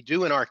of what we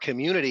do in our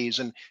communities.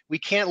 And we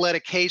can't let a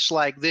case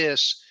like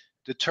this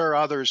deter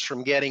others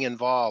from getting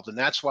involved. And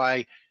that's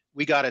why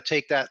we got to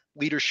take that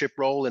leadership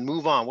role and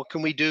move on. What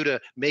can we do to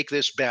make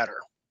this better?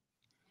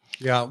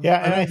 Yeah.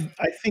 And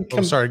I think.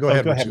 Sorry. Go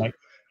ahead. Go ahead, Mike.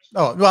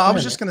 Oh, well, I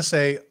was just going to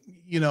say,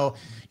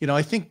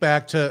 I think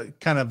back to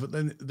kind of,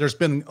 there's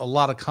been a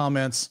lot of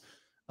comments,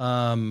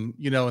 in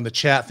the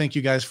chat. Thank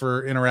you guys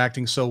for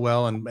interacting so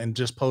well and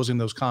just posing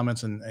those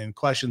comments and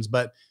questions.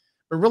 But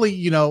really,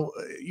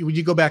 when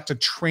you go back to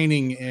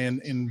training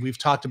and we've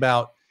talked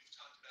about,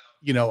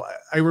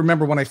 I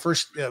remember when it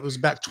was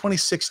back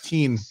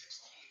 2016.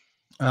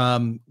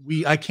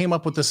 I came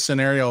up with this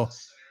scenario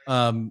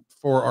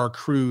for our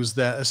crews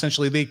that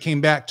essentially they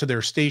came back to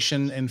their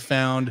station and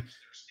found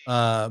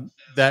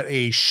that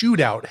a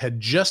shootout had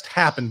just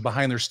happened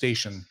behind their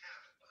station,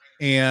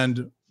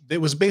 and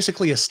it was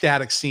basically a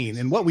static scene.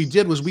 And what we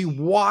did was we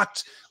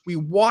walked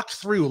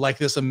through like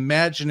this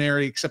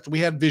imaginary, except we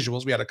had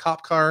visuals. We had a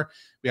cop car,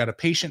 we had a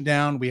patient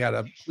down, we had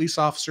a police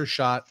officer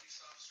shot.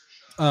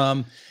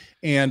 And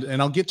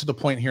I'll get to the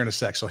point here in a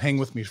sec, so hang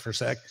with me for a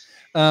sec.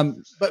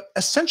 But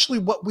essentially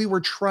what we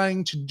were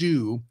trying to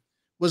do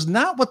was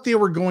not what they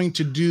were going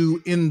to do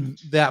in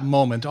that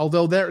moment,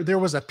 although there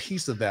was a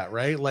piece of that,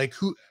 right? Like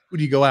who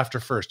do you go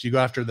after first? Do you go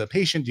after the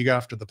patient? Do you go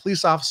after the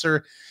police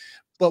officer?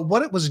 But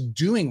what it was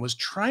doing was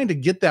trying to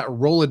get that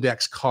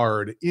Rolodex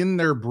card in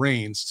their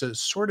brains to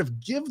sort of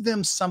give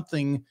them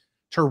something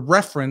to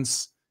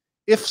reference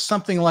if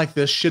something like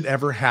this should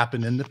ever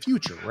happen in the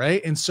future,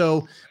 right? And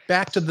so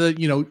back to the,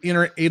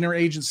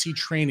 interagency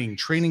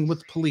training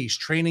with police,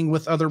 training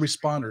with other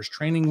responders,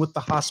 training with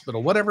the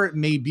hospital, whatever it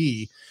may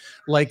be,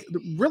 like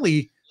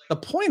really the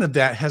point of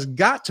that has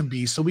got to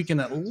be so we can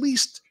at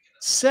least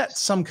set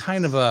some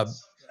kind of a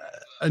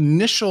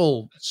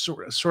initial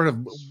sort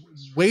of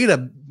way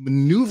to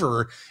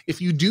maneuver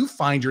if you do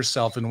find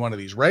yourself in one of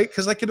these, right?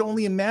 Because I could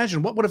only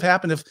imagine what would have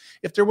happened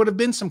if there would have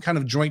been some kind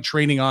of joint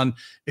training on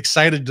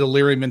excited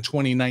delirium in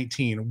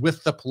 2019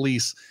 with the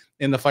police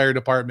and the fire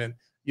department.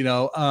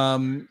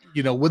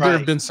 Would there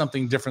have been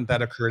something different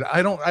that occurred?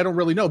 I don't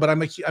really know, but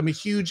I'm a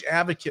huge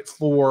advocate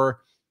for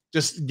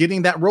just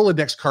getting that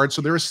Rolodex card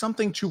so there is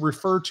something to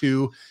refer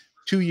to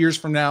 2 years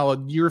from now, a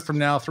year from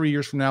now, 3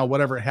 years from now,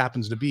 whatever it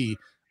happens to be.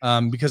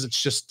 Because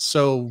it's just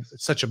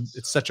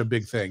it's such a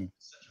big thing.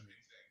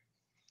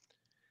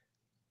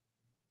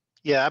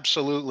 Yeah,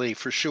 absolutely,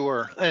 for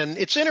sure. And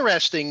it's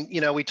interesting,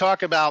 we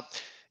talk about,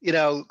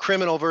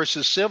 criminal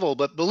versus civil,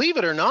 but believe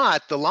it or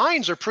not, the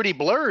lines are pretty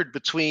blurred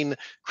between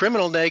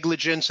criminal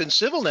negligence and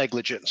civil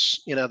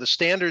negligence. The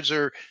standards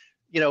are,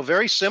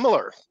 very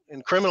similar.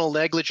 And criminal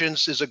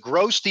negligence is a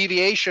gross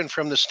deviation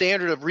from the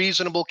standard of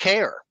reasonable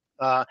care.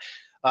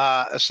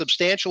 A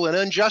substantial and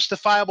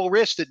unjustifiable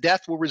risk that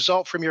death will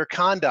result from your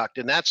conduct.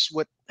 And that's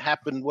what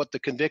happened, what the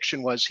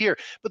conviction was here.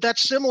 But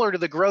that's similar to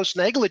the gross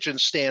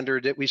negligence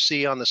standard that we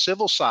see on the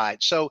civil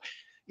side. So,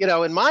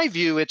 in my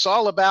view, it's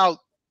all about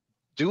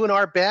doing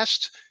our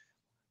best,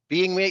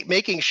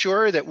 making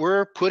sure that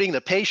we're putting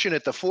the patient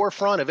at the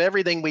forefront of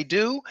everything we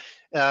do.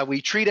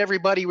 We treat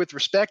everybody with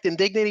respect and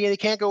dignity, and you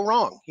can't go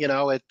wrong.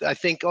 I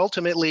think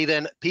ultimately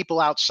then people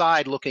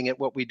outside looking at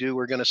what we do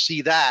are going to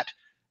see that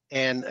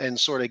and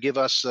sort of give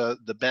us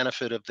the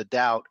benefit of the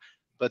doubt.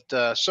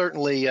 but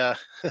certainly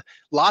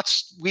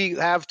lots we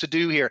have to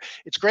do here.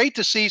 It's great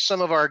to see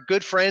some of our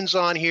good friends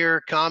on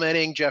here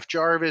commenting. Jeff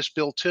Jarvis,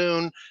 Bill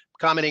Toon,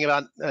 commenting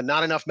about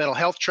not enough mental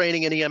health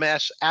training in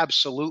EMS.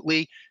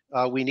 Absolutely.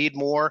 We need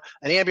more.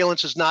 An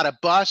ambulance is not a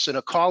bus, and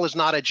a call is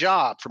not a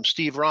job, from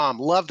Steve Rahm.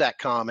 Love that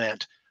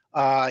comment.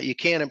 You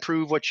can't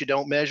improve what you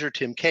don't measure,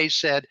 Tim Case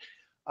said.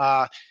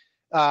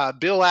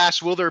 Bill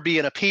asked, will there be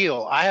an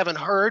appeal? I haven't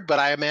heard, but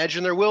I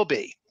imagine there will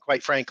be,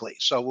 quite frankly.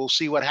 So we'll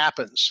see what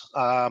happens.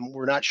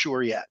 We're not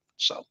sure yet.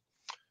 So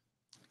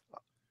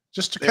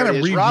just to kind of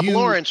review, Rob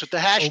Lawrence with the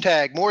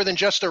hashtag more than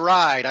just a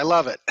ride. I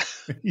love it.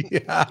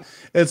 Yeah,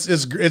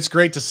 it's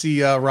great to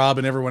see Rob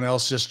and everyone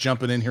else just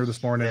jumping in here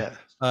this morning. Yeah.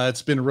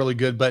 It's been really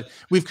good, but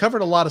we've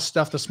covered a lot of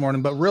stuff this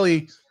morning, but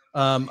really,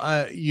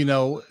 you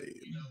know,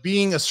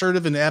 being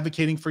assertive and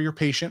advocating for your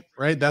patient,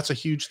 right? That's a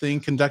huge thing.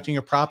 Conducting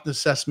a prompt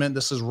assessment.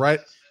 This is right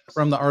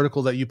from the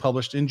article that you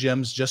published in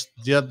GEMS just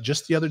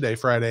the other day,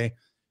 Friday.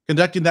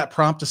 Conducting that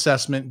prompt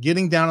assessment,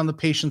 getting down on the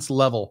patient's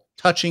level,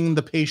 touching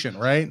the patient,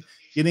 right?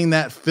 Getting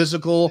that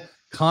physical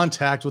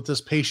contact with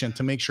this patient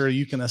to make sure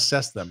you can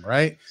assess them,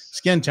 right?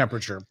 Skin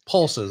temperature,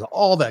 pulses,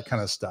 all that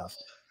kind of stuff.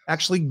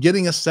 Actually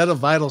getting a set of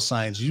vital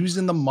signs,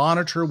 using the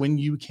monitor when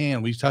you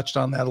can. We touched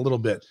on that a little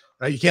bit,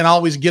 right? You can't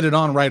always get it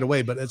on right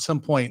away, but at some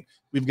point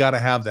we've got to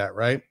have that,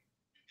 right?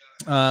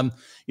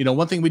 You know,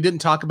 one thing we didn't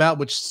talk about,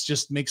 which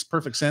just makes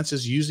perfect sense,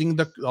 is using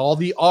all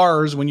the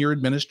R's when you're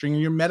administering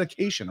your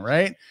medication,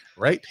 right?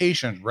 Right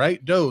patient,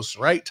 right dose,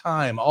 right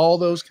time, all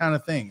those kind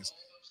of things.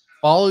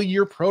 Follow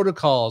your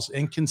protocols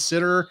and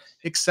consider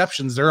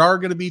exceptions. There are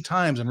going to be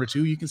times, and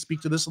Ritu, you can speak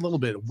to this a little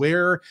bit,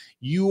 where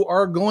you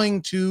are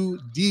going to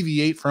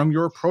deviate from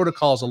your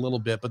protocols a little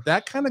bit, but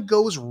that kind of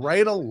goes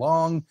right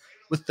along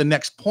with the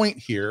next point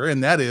here,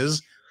 and that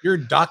is your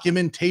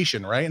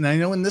documentation, right? And I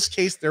know in this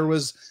case, there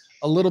was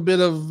a little bit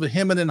of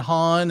hemming and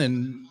hawing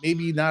and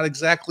maybe not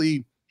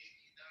exactly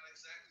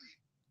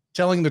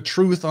telling the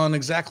truth on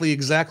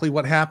exactly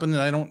what happened.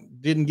 And I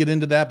didn't get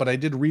into that, but I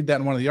did read that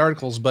in one of the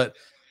articles. But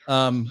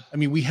I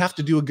mean, we have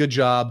to do a good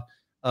job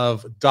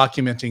of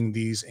documenting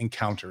these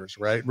encounters,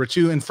 right?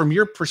 Ritu, and from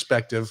your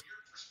perspective,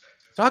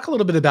 talk a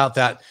little bit about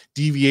that,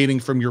 deviating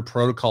from your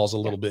protocols a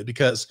little bit,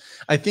 because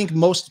I think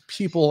most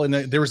people, and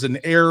there was an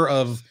air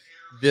of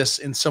this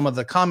in some of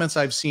the comments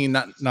I've seen,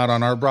 not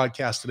on our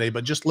broadcast today,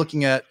 but just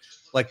looking at,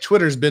 like,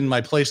 Twitter's been my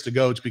place to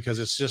go to, because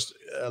it's just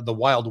the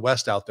Wild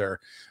West out there,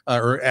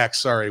 or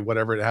X, sorry,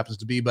 whatever it happens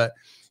to be. But,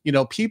 you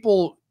know,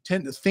 people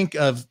tend to think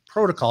of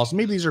protocols.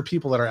 Maybe these are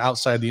people that are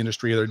outside the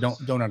industry or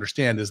don't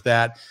understand, is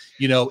that,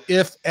 you know,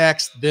 if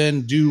X,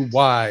 then do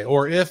Y,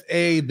 or if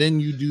A, then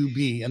you do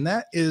B. And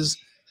that is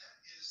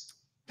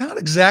not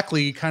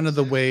exactly kind of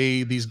the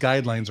way these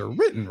guidelines are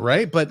written,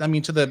 right? But I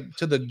mean, to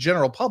the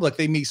general public,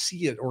 they may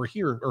see it or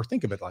hear or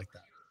think of it like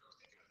that.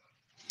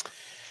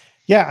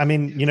 Yeah, I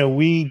mean, you know,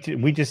 we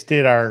just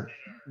did our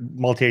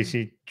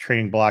multi-agency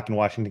training block in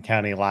Washington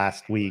County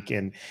last week,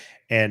 and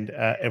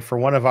for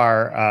one of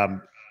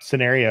our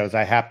scenarios,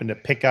 I happened to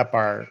pick up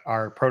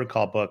our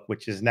protocol book,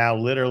 which is now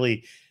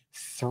literally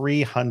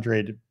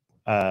 300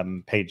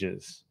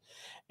 pages,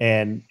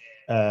 and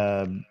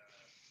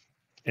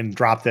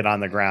dropped it on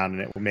the ground,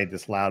 and it made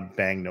this loud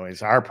bang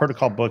noise. Our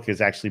protocol book is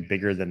actually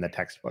bigger than the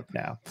textbook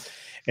now,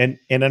 and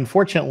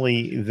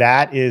unfortunately,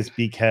 that is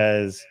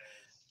because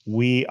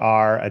we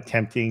are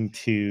attempting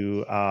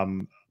to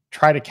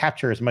try to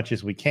capture as much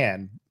as we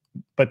can.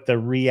 But the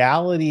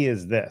reality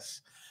is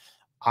this: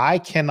 I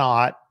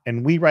cannot,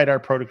 and we write our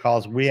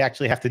protocols. We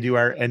actually have to do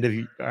our end of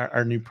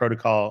our new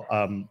protocol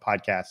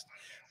podcast.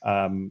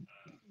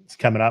 It's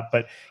coming up,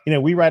 but you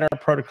know, we write our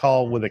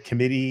protocol with a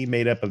committee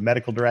made up of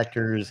medical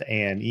directors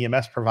and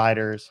EMS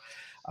providers.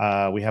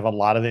 We have a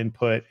lot of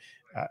input.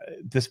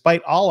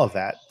 Despite all of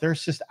that,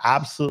 there's just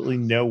absolutely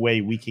no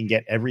way we can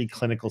get every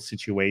clinical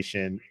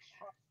situation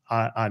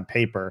on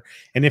paper.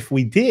 And if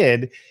we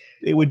did,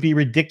 it would be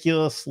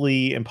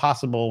ridiculously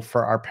impossible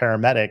for our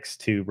paramedics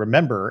to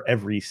remember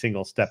every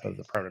single step of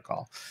the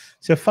protocol.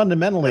 So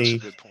fundamentally,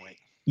 that's a good point.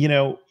 You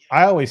know,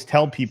 I always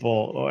tell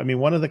people, I mean,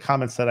 one of the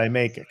comments that I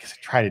make, because I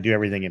try to do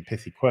everything in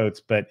pithy quotes,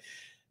 but,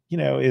 you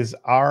know, is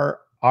our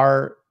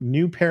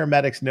new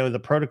paramedics know the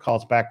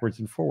protocols backwards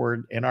and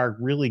forward, and our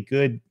really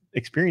good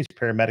experienced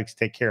paramedics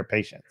take care of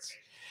patients.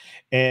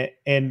 And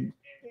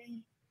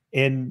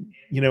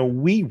you know,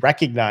 we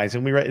recognize,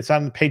 and it's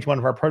on page 1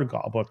 of our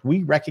protocol book,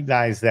 we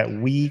recognize that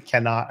we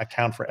cannot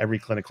account for every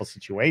clinical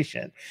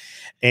situation.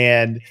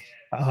 And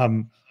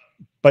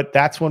but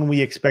that's when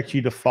we expect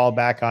you to fall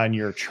back on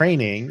your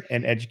training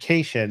and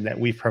education that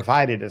we've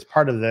provided as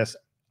part of this,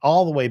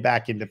 all the way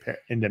back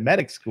into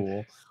medic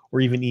school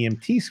or even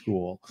EMT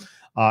school,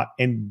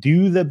 and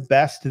do the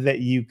best that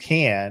you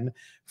can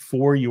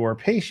for your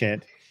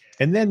patient,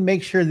 and then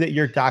make sure that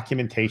your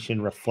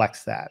documentation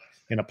reflects that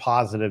in a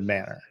positive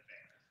manner.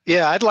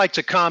 Yeah, I'd like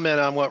to comment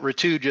on what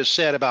Ritu just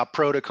said about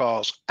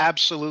protocols.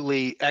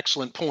 Absolutely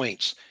excellent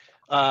points.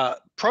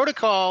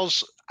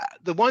 Protocols,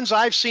 the ones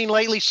I've seen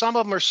lately, some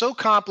of them are so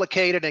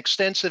complicated and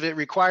extensive, it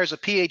requires a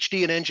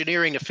PhD in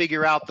engineering to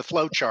figure out the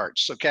flow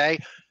charts, okay?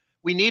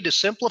 We need to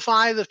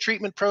simplify the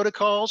treatment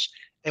protocols,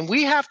 and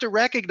we have to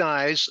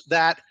recognize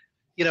that,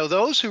 you know,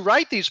 those who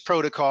write these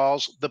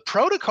protocols, the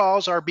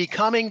protocols are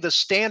becoming the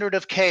standard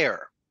of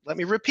care. Let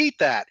me repeat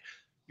that.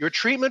 Your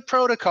treatment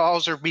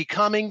protocols are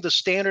becoming the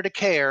standard of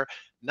care,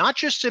 not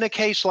just in a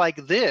case like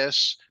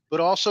this, but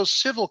also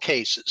civil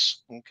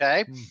cases,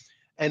 okay?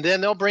 And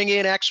then they'll bring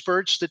in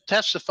experts to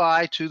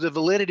testify to the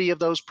validity of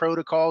those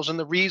protocols and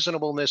the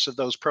reasonableness of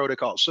those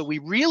protocols. So we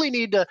really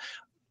need to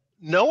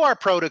know our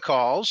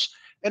protocols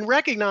and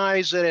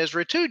recognize that, as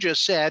Ritu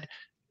just said,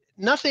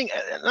 not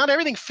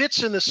everything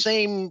fits in the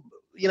same,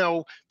 you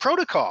know,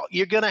 protocol.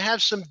 You're going to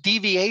have some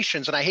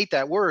deviations, and I hate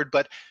that word,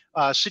 but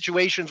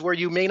situations where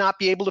you may not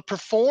be able to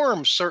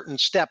perform certain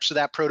steps of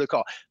that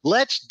protocol.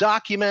 Let's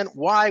document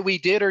why we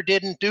did or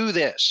didn't do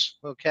this.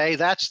 Okay,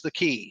 that's the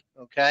key.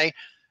 Okay,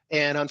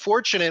 and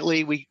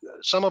unfortunately,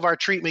 some of our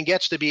treatment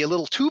gets to be a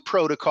little too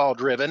protocol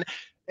driven,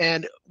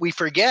 and we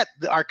forget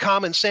our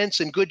common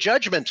sense and good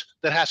judgment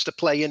that has to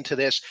play into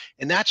this.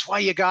 And that's why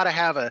you got to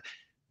have a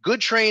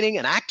good training,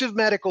 an active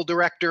medical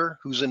director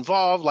who's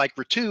involved, like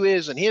Ritu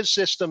is, and his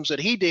systems that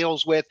he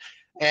deals with,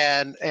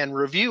 and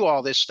review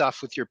all this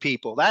stuff with your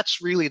people.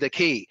 That's really the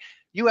key.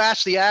 You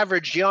ask the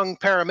average young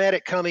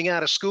paramedic coming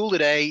out of school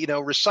today, you know,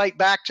 recite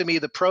back to me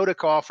the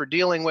protocol for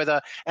dealing with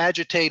a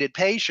agitated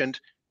patient.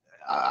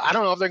 I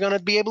don't know if they're going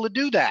to be able to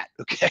do that.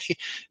 Okay.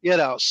 You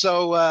know,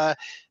 so,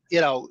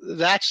 you know,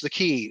 that's the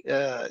key.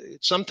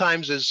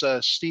 Sometimes, as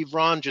Steve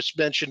Ron just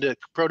mentioned,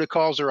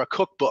 protocols are a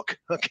cookbook.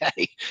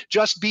 Okay.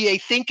 Just be a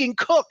thinking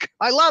cook.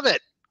 I love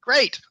it.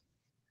 Great.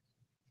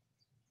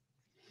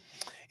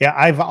 Yeah,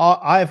 I've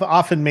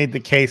often made the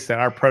case that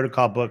our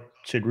protocol book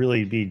should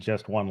really be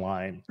just one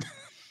line.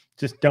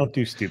 Just don't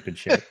do stupid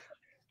shit.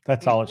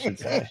 That's all it should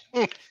say.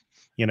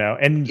 You know,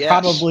 and Yes.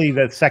 probably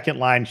the second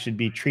line should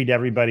be treat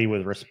everybody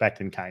with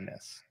respect and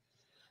kindness.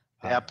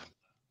 Yep.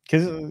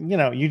 Because, you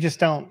know, you just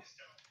don't.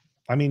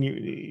 I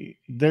mean,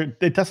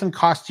 it doesn't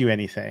cost you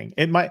anything.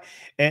 It might,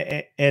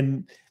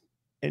 and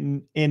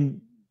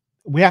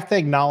we have to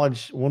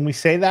acknowledge when we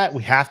say that,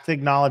 we have to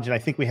acknowledge, and I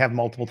think we have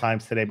multiple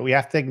times today, but we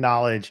have to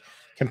acknowledge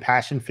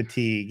compassion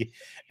fatigue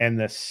and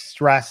the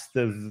stress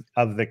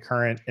of the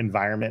current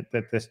environment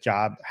that this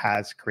job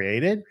has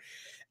created.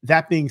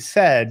 That being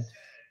said,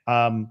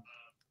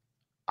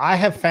 I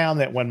have found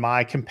that when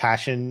my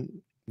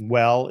compassion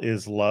well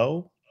is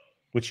low,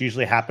 which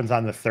usually happens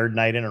on the third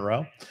night in a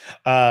row,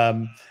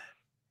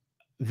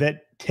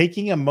 that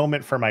taking a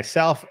moment for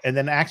myself and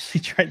then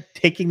actually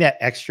taking that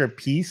extra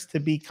piece to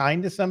be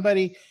kind to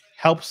somebody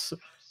helps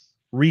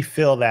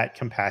refill that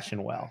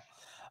compassion well.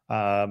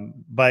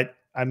 But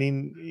I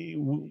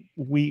mean,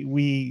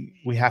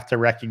 we have to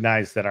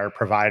recognize that our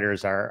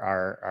providers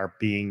are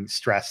being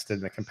stressed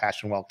and the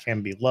compassion well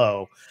can be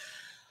low.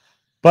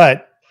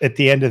 But at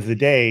the end of the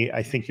day,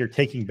 I think you're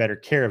taking better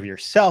care of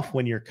yourself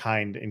when you're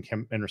kind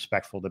and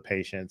respectful to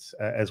patients,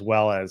 as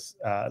well as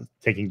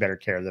taking better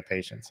care of the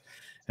patients.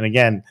 And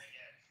again,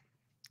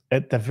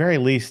 at the very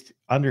least,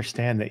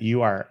 understand that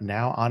you are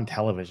now on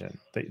television.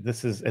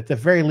 This is, at the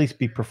very least,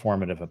 be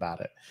performative about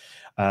it,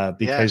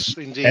 because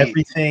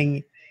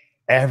yes,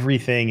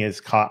 everything is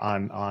caught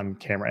on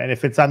camera. And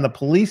if it's on the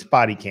police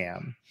body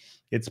cam,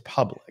 it's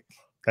public.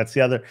 That's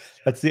the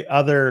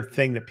other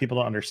thing that people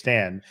don't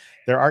understand.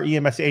 There are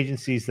EMS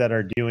agencies that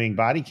are doing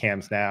body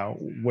cams now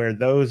where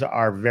those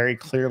are very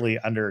clearly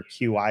under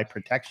QI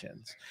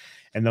protections,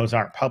 and those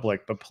aren't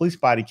public, but police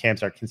body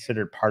cams are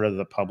considered part of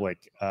the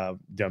public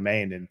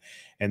domain,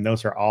 and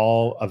those are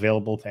all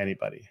available to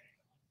anybody.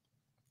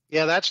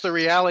 Yeah, that's the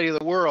reality of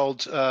the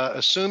world.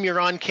 Assume you're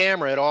on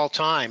camera at all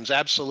times.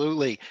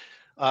 Absolutely.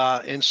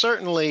 And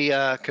certainly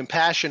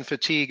compassion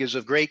fatigue is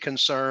of great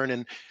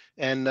concern.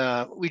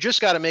 And we just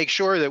got to make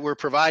sure that we're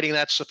providing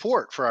that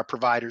support for our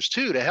providers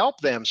too, to help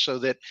them so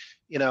that,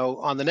 you know,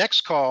 on the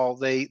next call,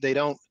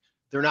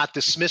 they're not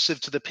dismissive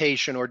to the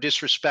patient or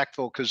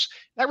disrespectful, because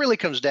that really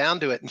comes down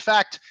to it. In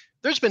fact,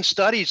 there's been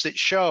studies that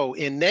show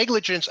in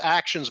negligence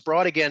actions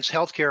brought against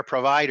healthcare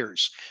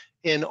providers,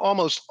 in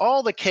almost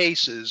all the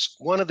cases,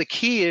 one of the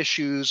key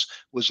issues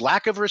was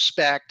lack of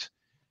respect.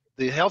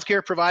 The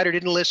healthcare provider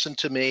didn't listen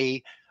to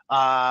me.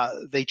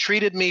 They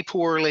treated me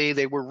poorly.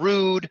 They were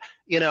rude.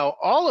 You know,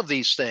 all of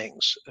these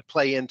things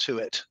play into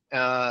it.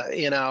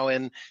 You know,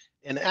 and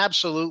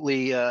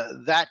absolutely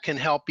that can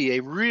help be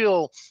a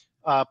real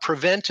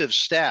preventive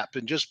step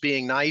in just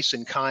being nice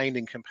and kind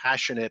and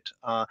compassionate,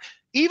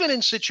 even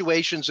in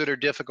situations that are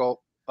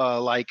difficult,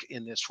 like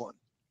in this one.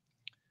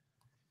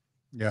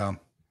 Yeah.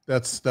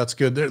 That's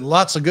good. There are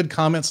lots of good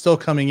comments still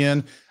coming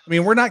in. I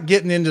mean, we're not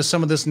getting into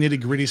some of this nitty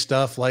gritty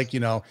stuff. Like,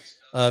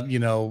 I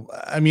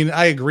mean,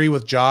 I agree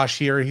with Josh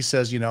here. He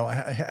says,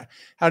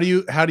 how do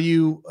you,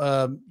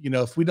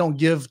 if we don't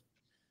give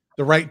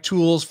the right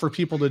tools for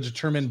people to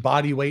determine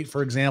body weight,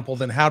 for example,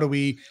 then how do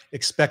we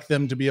expect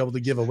them to be able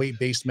to give a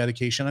weight-based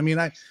medication? I mean,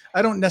 I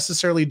don't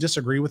necessarily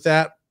disagree with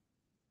that.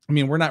 I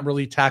mean, we're not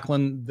really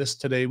tackling this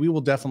today. We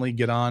will definitely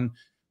get on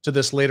to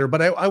this later,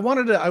 but I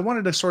wanted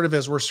to sort of,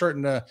 as we're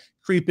starting to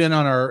creep in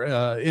on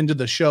our into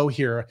the show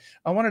here,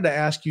 I wanted to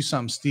ask you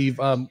something, Steve.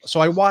 So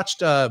I watched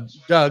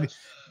Doug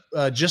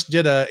just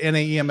did a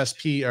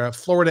NAEMSP or a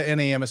Florida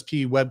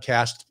NAEMSP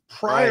webcast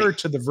prior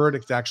to the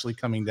verdict actually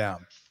coming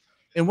down.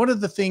 And one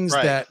of the things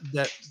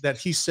that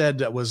he said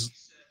that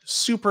was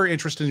super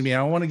interesting to me,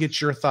 I want to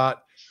get your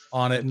thought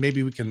on it, and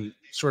maybe we can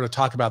sort of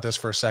talk about this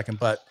for a second.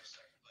 But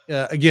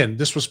again,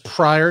 this was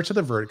prior to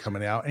the verdict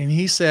coming out, and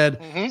he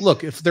said,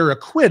 "Look, if they're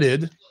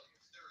acquitted,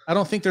 I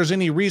don't think there's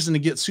any reason to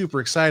get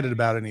super excited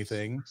about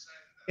anything,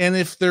 and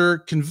if they're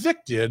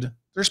convicted,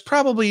 there's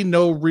probably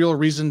no real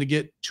reason to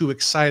get too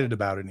excited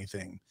about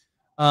anything."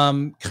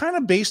 Kind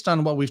of based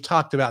on what we've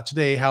talked about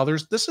today, how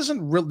there's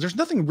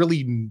nothing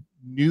really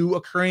new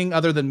occurring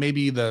other than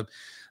maybe the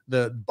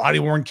body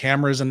worn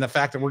cameras and the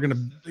fact that we're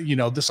going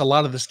to, a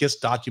lot of this gets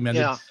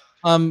documented.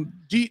 Do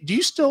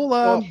you still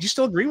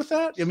agree with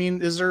that? I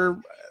mean, is there,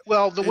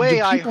 the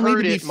way I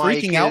heard it, Mike,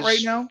 freaking out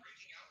right now?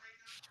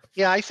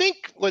 Yeah, I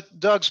think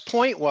what Doug's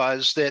point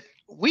was that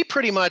we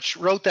pretty much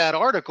wrote that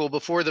article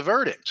before the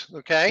verdict.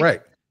 Okay.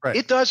 Right.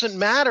 It doesn't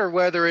matter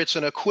whether it's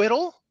an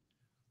acquittal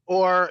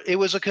or it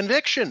was a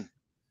conviction.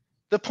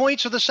 The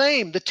points are the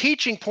same. The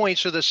teaching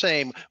points are the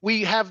same.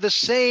 We have the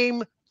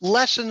same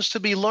lessons to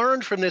be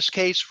learned from this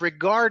case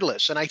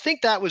regardless. And I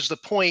think that was the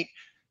point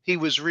he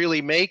was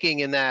really making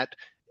in that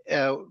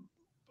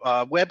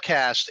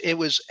webcast. It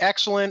was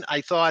excellent.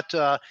 I thought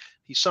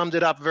he summed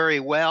it up very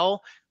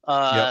well.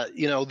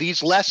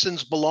 These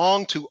lessons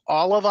belong to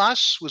all of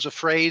us was a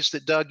phrase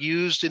that Doug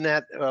used in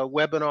that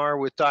webinar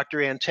with Dr.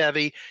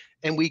 Antevi.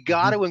 And we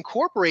got to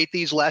incorporate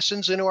these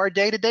lessons into our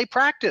day-to-day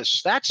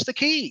practice. That's the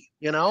key,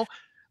 Can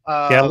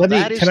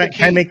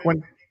I make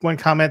one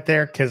comment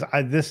there? Because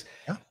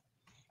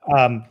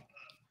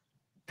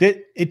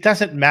it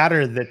doesn't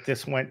matter that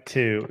this went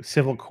to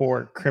civil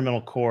court,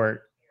 criminal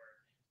court,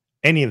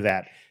 any of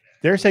that.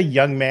 There's a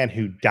young man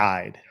who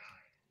died.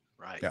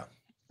 Right. Yeah.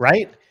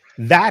 Right.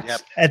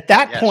 That's at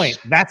that point,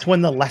 that's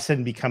when the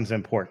lesson becomes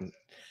important.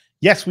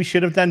 Yes, we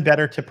should have done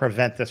better to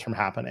prevent this from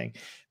happening,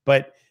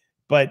 but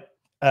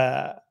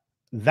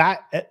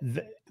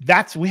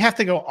that's we have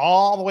to go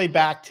all the way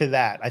back to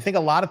that. I think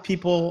a lot of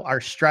people are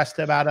stressed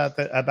about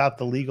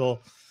the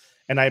legal,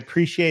 and I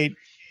appreciate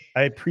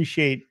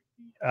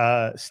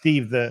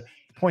Steve the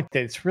point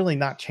that it's really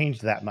not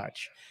changed that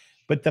much.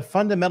 But the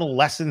fundamental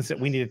lessons that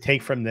we need to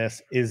take from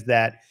this is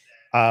that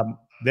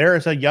there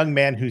is a young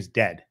man who's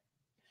dead,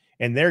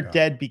 and they're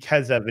dead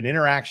because of an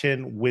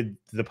interaction with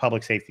the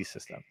public safety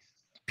system.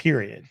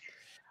 Period.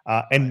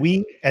 And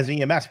we, as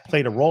EMS,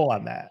 played a role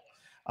on that.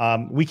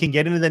 We can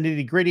get into the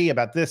nitty gritty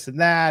about this and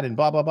that and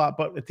blah, blah, blah.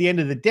 But at the end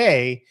of the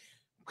day,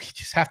 we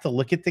just have to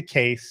look at the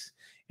case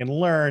and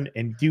learn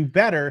and do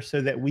better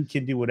so that we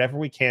can do whatever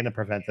we can to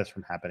prevent this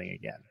from happening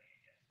again.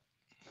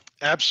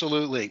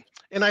 Absolutely.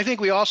 And I think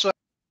we also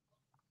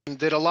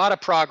that a lot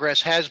of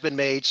progress has been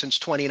made since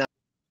 2019.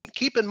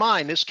 Keep in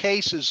mind, this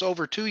case is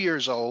over 2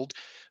 years old,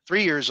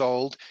 3 years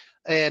old,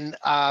 and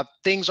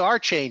things are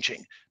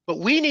changing. But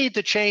we need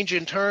to change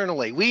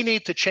internally. We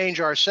need to change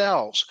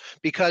ourselves,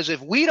 because if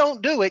we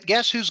don't do it,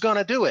 guess who's going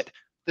to do it?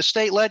 The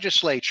state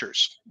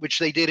legislatures, which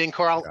they did in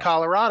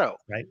Colorado,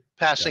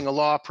 passing a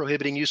law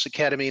prohibiting use of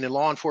ketamine in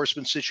law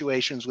enforcement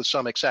situations with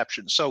some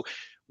exceptions. So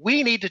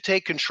we need to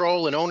take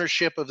control and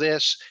ownership of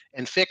this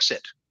and fix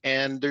it.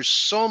 And there's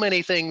so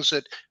many things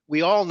that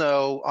we all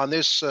know on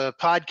this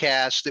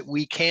podcast that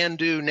we can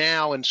do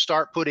now and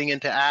start putting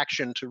into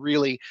action to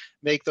really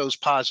make those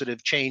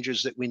positive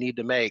changes that we need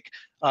to make.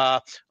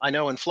 I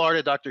know in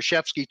Florida, Dr.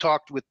 Shefsky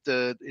talked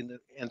in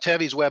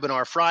Antevi's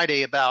webinar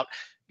Friday about,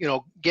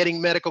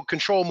 getting medical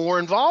control more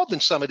involved in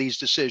some of these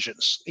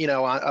decisions,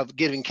 of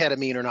giving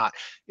ketamine or not.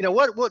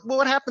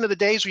 What happened to the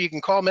days where you can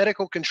call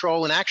medical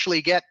control and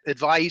actually get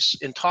advice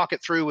and talk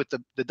it through with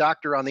the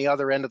doctor on the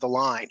other end of the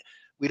line?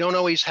 We don't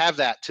always have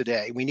that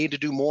today. We need to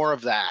do more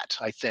of that,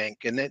 I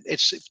think. And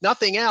it's, if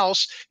nothing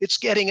else, it's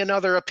getting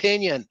another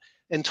opinion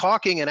and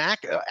talking and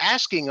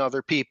asking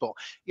other people.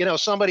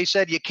 Somebody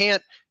said you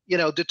can't,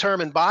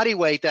 determine body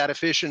weight that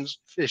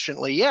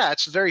efficiently. Yeah,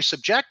 it's very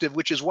subjective,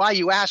 which is why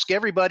you ask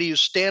everybody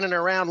who's standing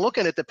around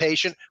looking at the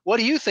patient, what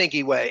do you think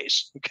he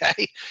weighs?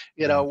 Okay.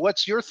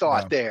 What's your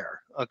thought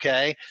there?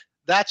 Okay.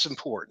 That's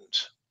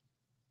important.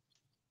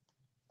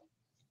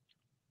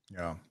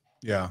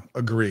 Yeah.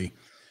 Agree.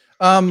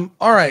 All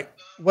right.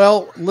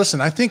 Well, listen,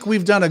 I think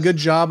we've done a good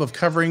job of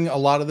covering a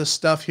lot of this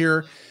stuff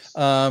here.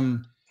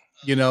 Again,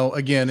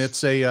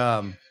 it's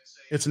an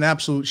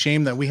absolute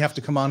shame that we have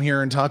to come on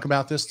here and talk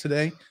about this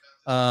today.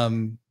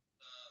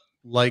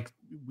 Like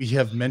we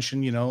have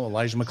mentioned,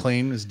 Elijah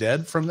McClain is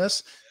dead from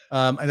this.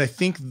 And I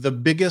think the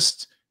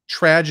biggest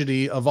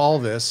tragedy of all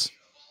this,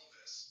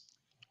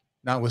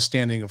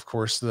 notwithstanding, of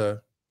course,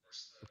 the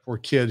poor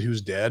kid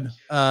who's dead,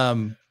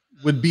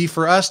 would be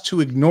for us to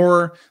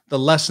ignore the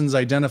lessons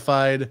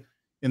identified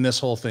in this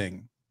whole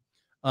thing.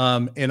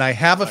 And I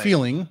have a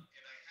feeling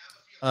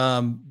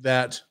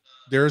that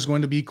there's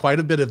going to be quite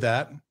a bit of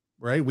that,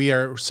 right? We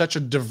are such a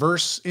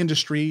diverse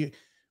industry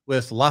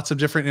with lots of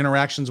different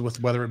interactions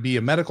with whether it be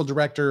a medical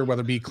director,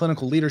 whether it be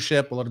clinical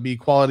leadership, whether it be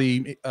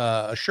quality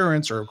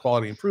assurance or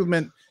quality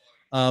improvement.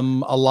 A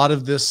lot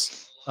of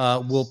this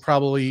will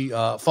probably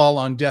fall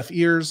on deaf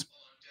ears,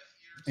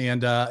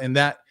 and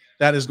that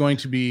is going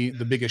to be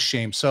the biggest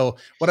shame. So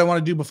what I want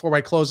to do before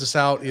I close this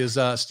out is,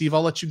 Steve,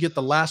 I'll let you get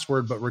the last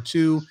word, but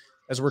Ritu,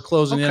 as we're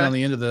closing in on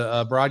the end of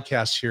the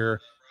broadcast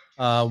here,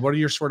 what are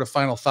your sort of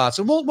final thoughts?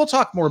 And we'll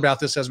talk more about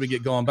this as we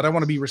get going, but I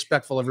want to be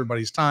respectful of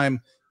everybody's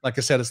time. Like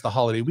I said, it's the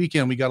holiday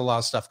weekend. We got a lot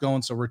of stuff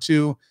going. So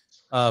Ritu,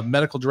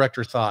 medical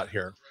director thought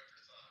here.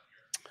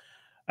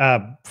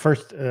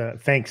 First,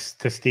 thanks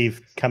to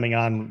Steve coming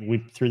on. We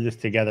threw this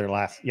together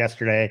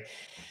yesterday.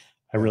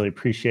 I really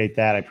appreciate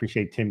that. I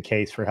appreciate Tim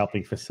Case for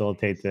helping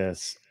facilitate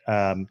this.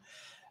 I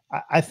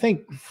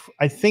think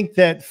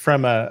that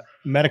from a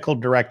medical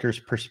director's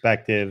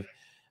perspective,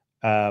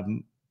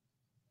 it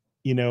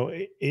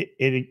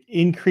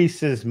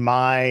increases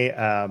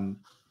my,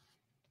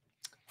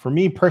 for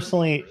me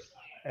personally,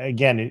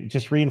 again, it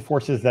just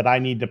reinforces that I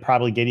need to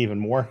probably get even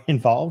more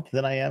involved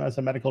than I am as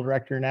a medical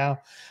director now.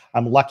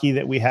 I'm lucky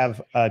that we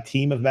have a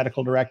team of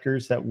medical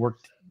directors that work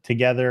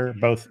together,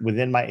 both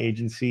within my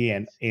agency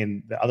and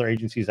in the other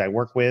agencies I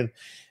work with.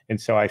 And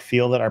so I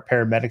feel that our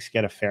paramedics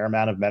get a fair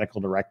amount of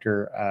medical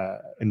director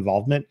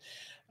involvement.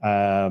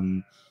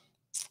 And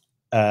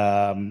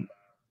I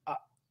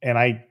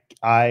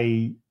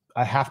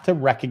have to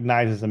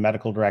recognize as a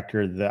medical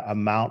director the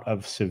amount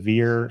of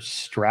severe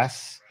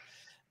stress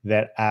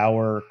that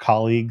our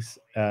colleagues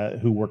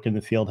who work in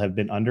the field have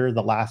been under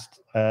the last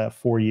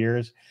 4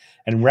 years,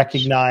 and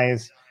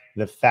recognize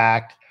the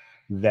fact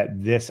that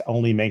this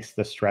only makes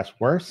the stress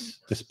worse,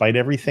 despite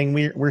everything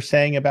we're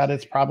saying about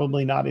it's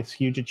probably not as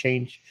huge a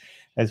change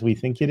as we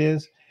think it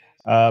is.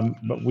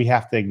 But we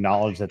have to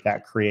acknowledge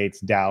that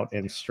creates doubt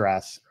and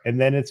stress. And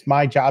then it's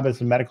my job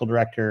as a medical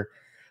director.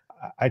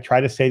 I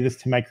try to say this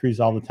to my crews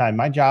all the time.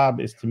 My job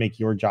is to make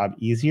your job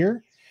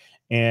easier.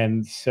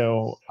 And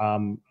so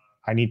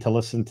I need to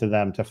listen to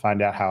them to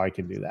find out how I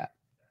can do that.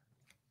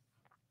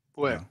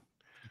 Boy,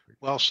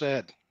 well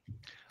said.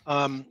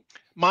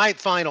 My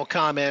final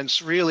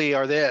comments really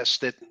are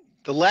that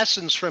the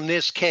lessons from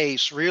this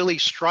case really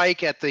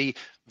strike at the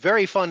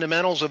very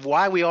fundamentals of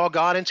why we all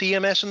got into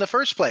EMS in the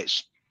first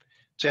place.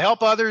 To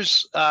help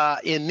others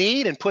in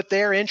need and put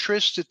their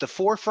interests at the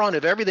forefront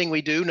of everything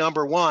we do,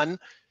 number one,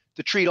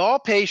 to treat all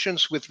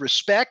patients with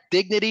respect,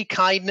 dignity,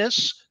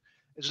 kindness,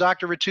 as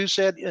Dr. Ritu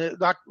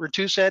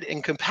said,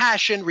 and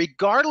compassion,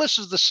 regardless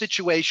of the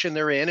situation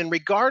they're in and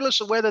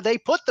regardless of whether they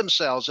put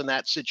themselves in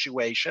that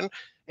situation.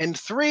 And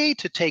three,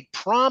 to take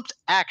prompt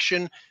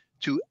action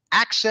to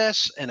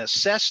access and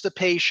assess the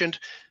patient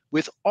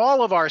with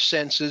all of our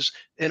senses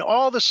and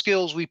all the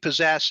skills we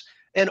possess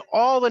and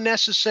all the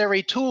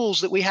necessary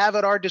tools that we have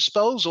at our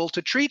disposal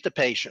to treat the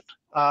patient.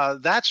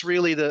 That's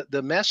really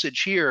the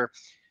message here.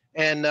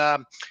 And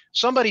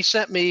somebody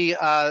sent me,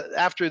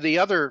 after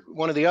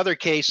one of the other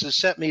cases,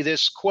 sent me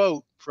this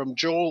quote from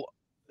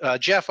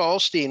Jeff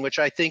Olstein, which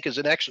I think is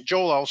an excellent,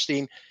 Joel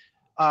Olstein.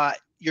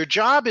 Your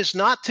job is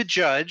not to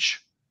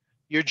judge.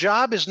 Your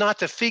job is not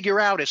to figure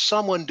out if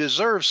someone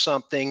deserves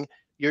something.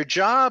 Your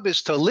job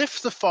is to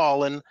lift the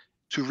fallen,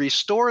 to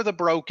restore the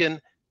broken,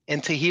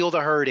 and to heal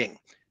the hurting.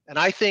 And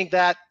I think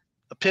that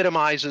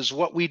epitomizes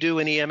what we do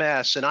in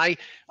EMS. And I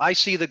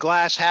see the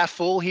glass half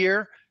full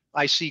here.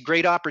 I see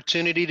great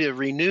opportunity to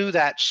renew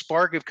that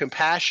spark of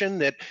compassion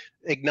that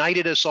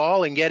ignited us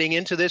all in getting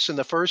into this in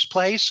the first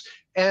place,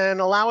 and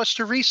allow us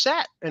to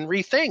reset and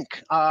rethink.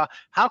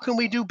 How can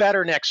we do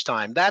better next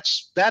time?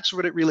 That's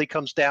what it really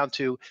comes down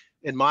to,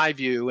 in my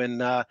view.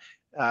 And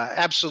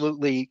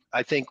absolutely,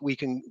 I think we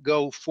can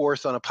go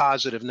forth on a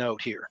positive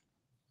note here.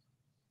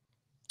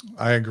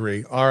 I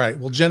agree. All right.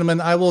 Well, gentlemen,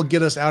 I will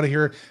get us out of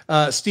here.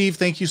 Steve,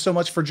 thank you so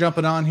much for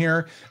jumping on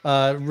here.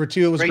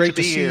 Ritu, it was great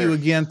to see you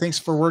again. Thanks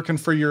for working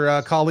for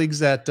your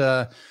colleagues at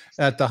the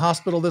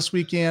hospital this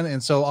weekend.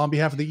 And so on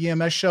behalf of the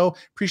EMS show,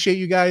 appreciate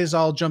you guys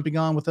all jumping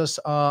on with us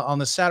on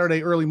the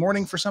Saturday early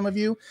morning for some of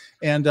you.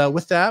 And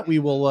with that, we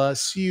will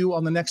see you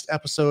on the next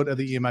episode of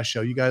the EMS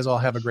show. You guys all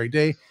have a great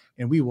day,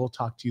 and we will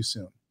talk to you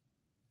soon.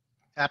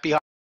 Happy.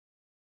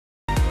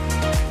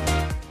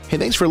 Hey,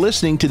 thanks for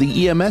listening to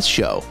the EMS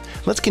Show.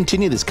 Let's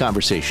continue this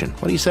conversation.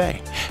 What do you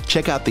say?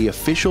 Check out the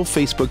official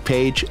Facebook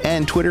page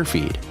and Twitter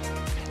feed.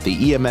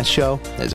 The EMS Show is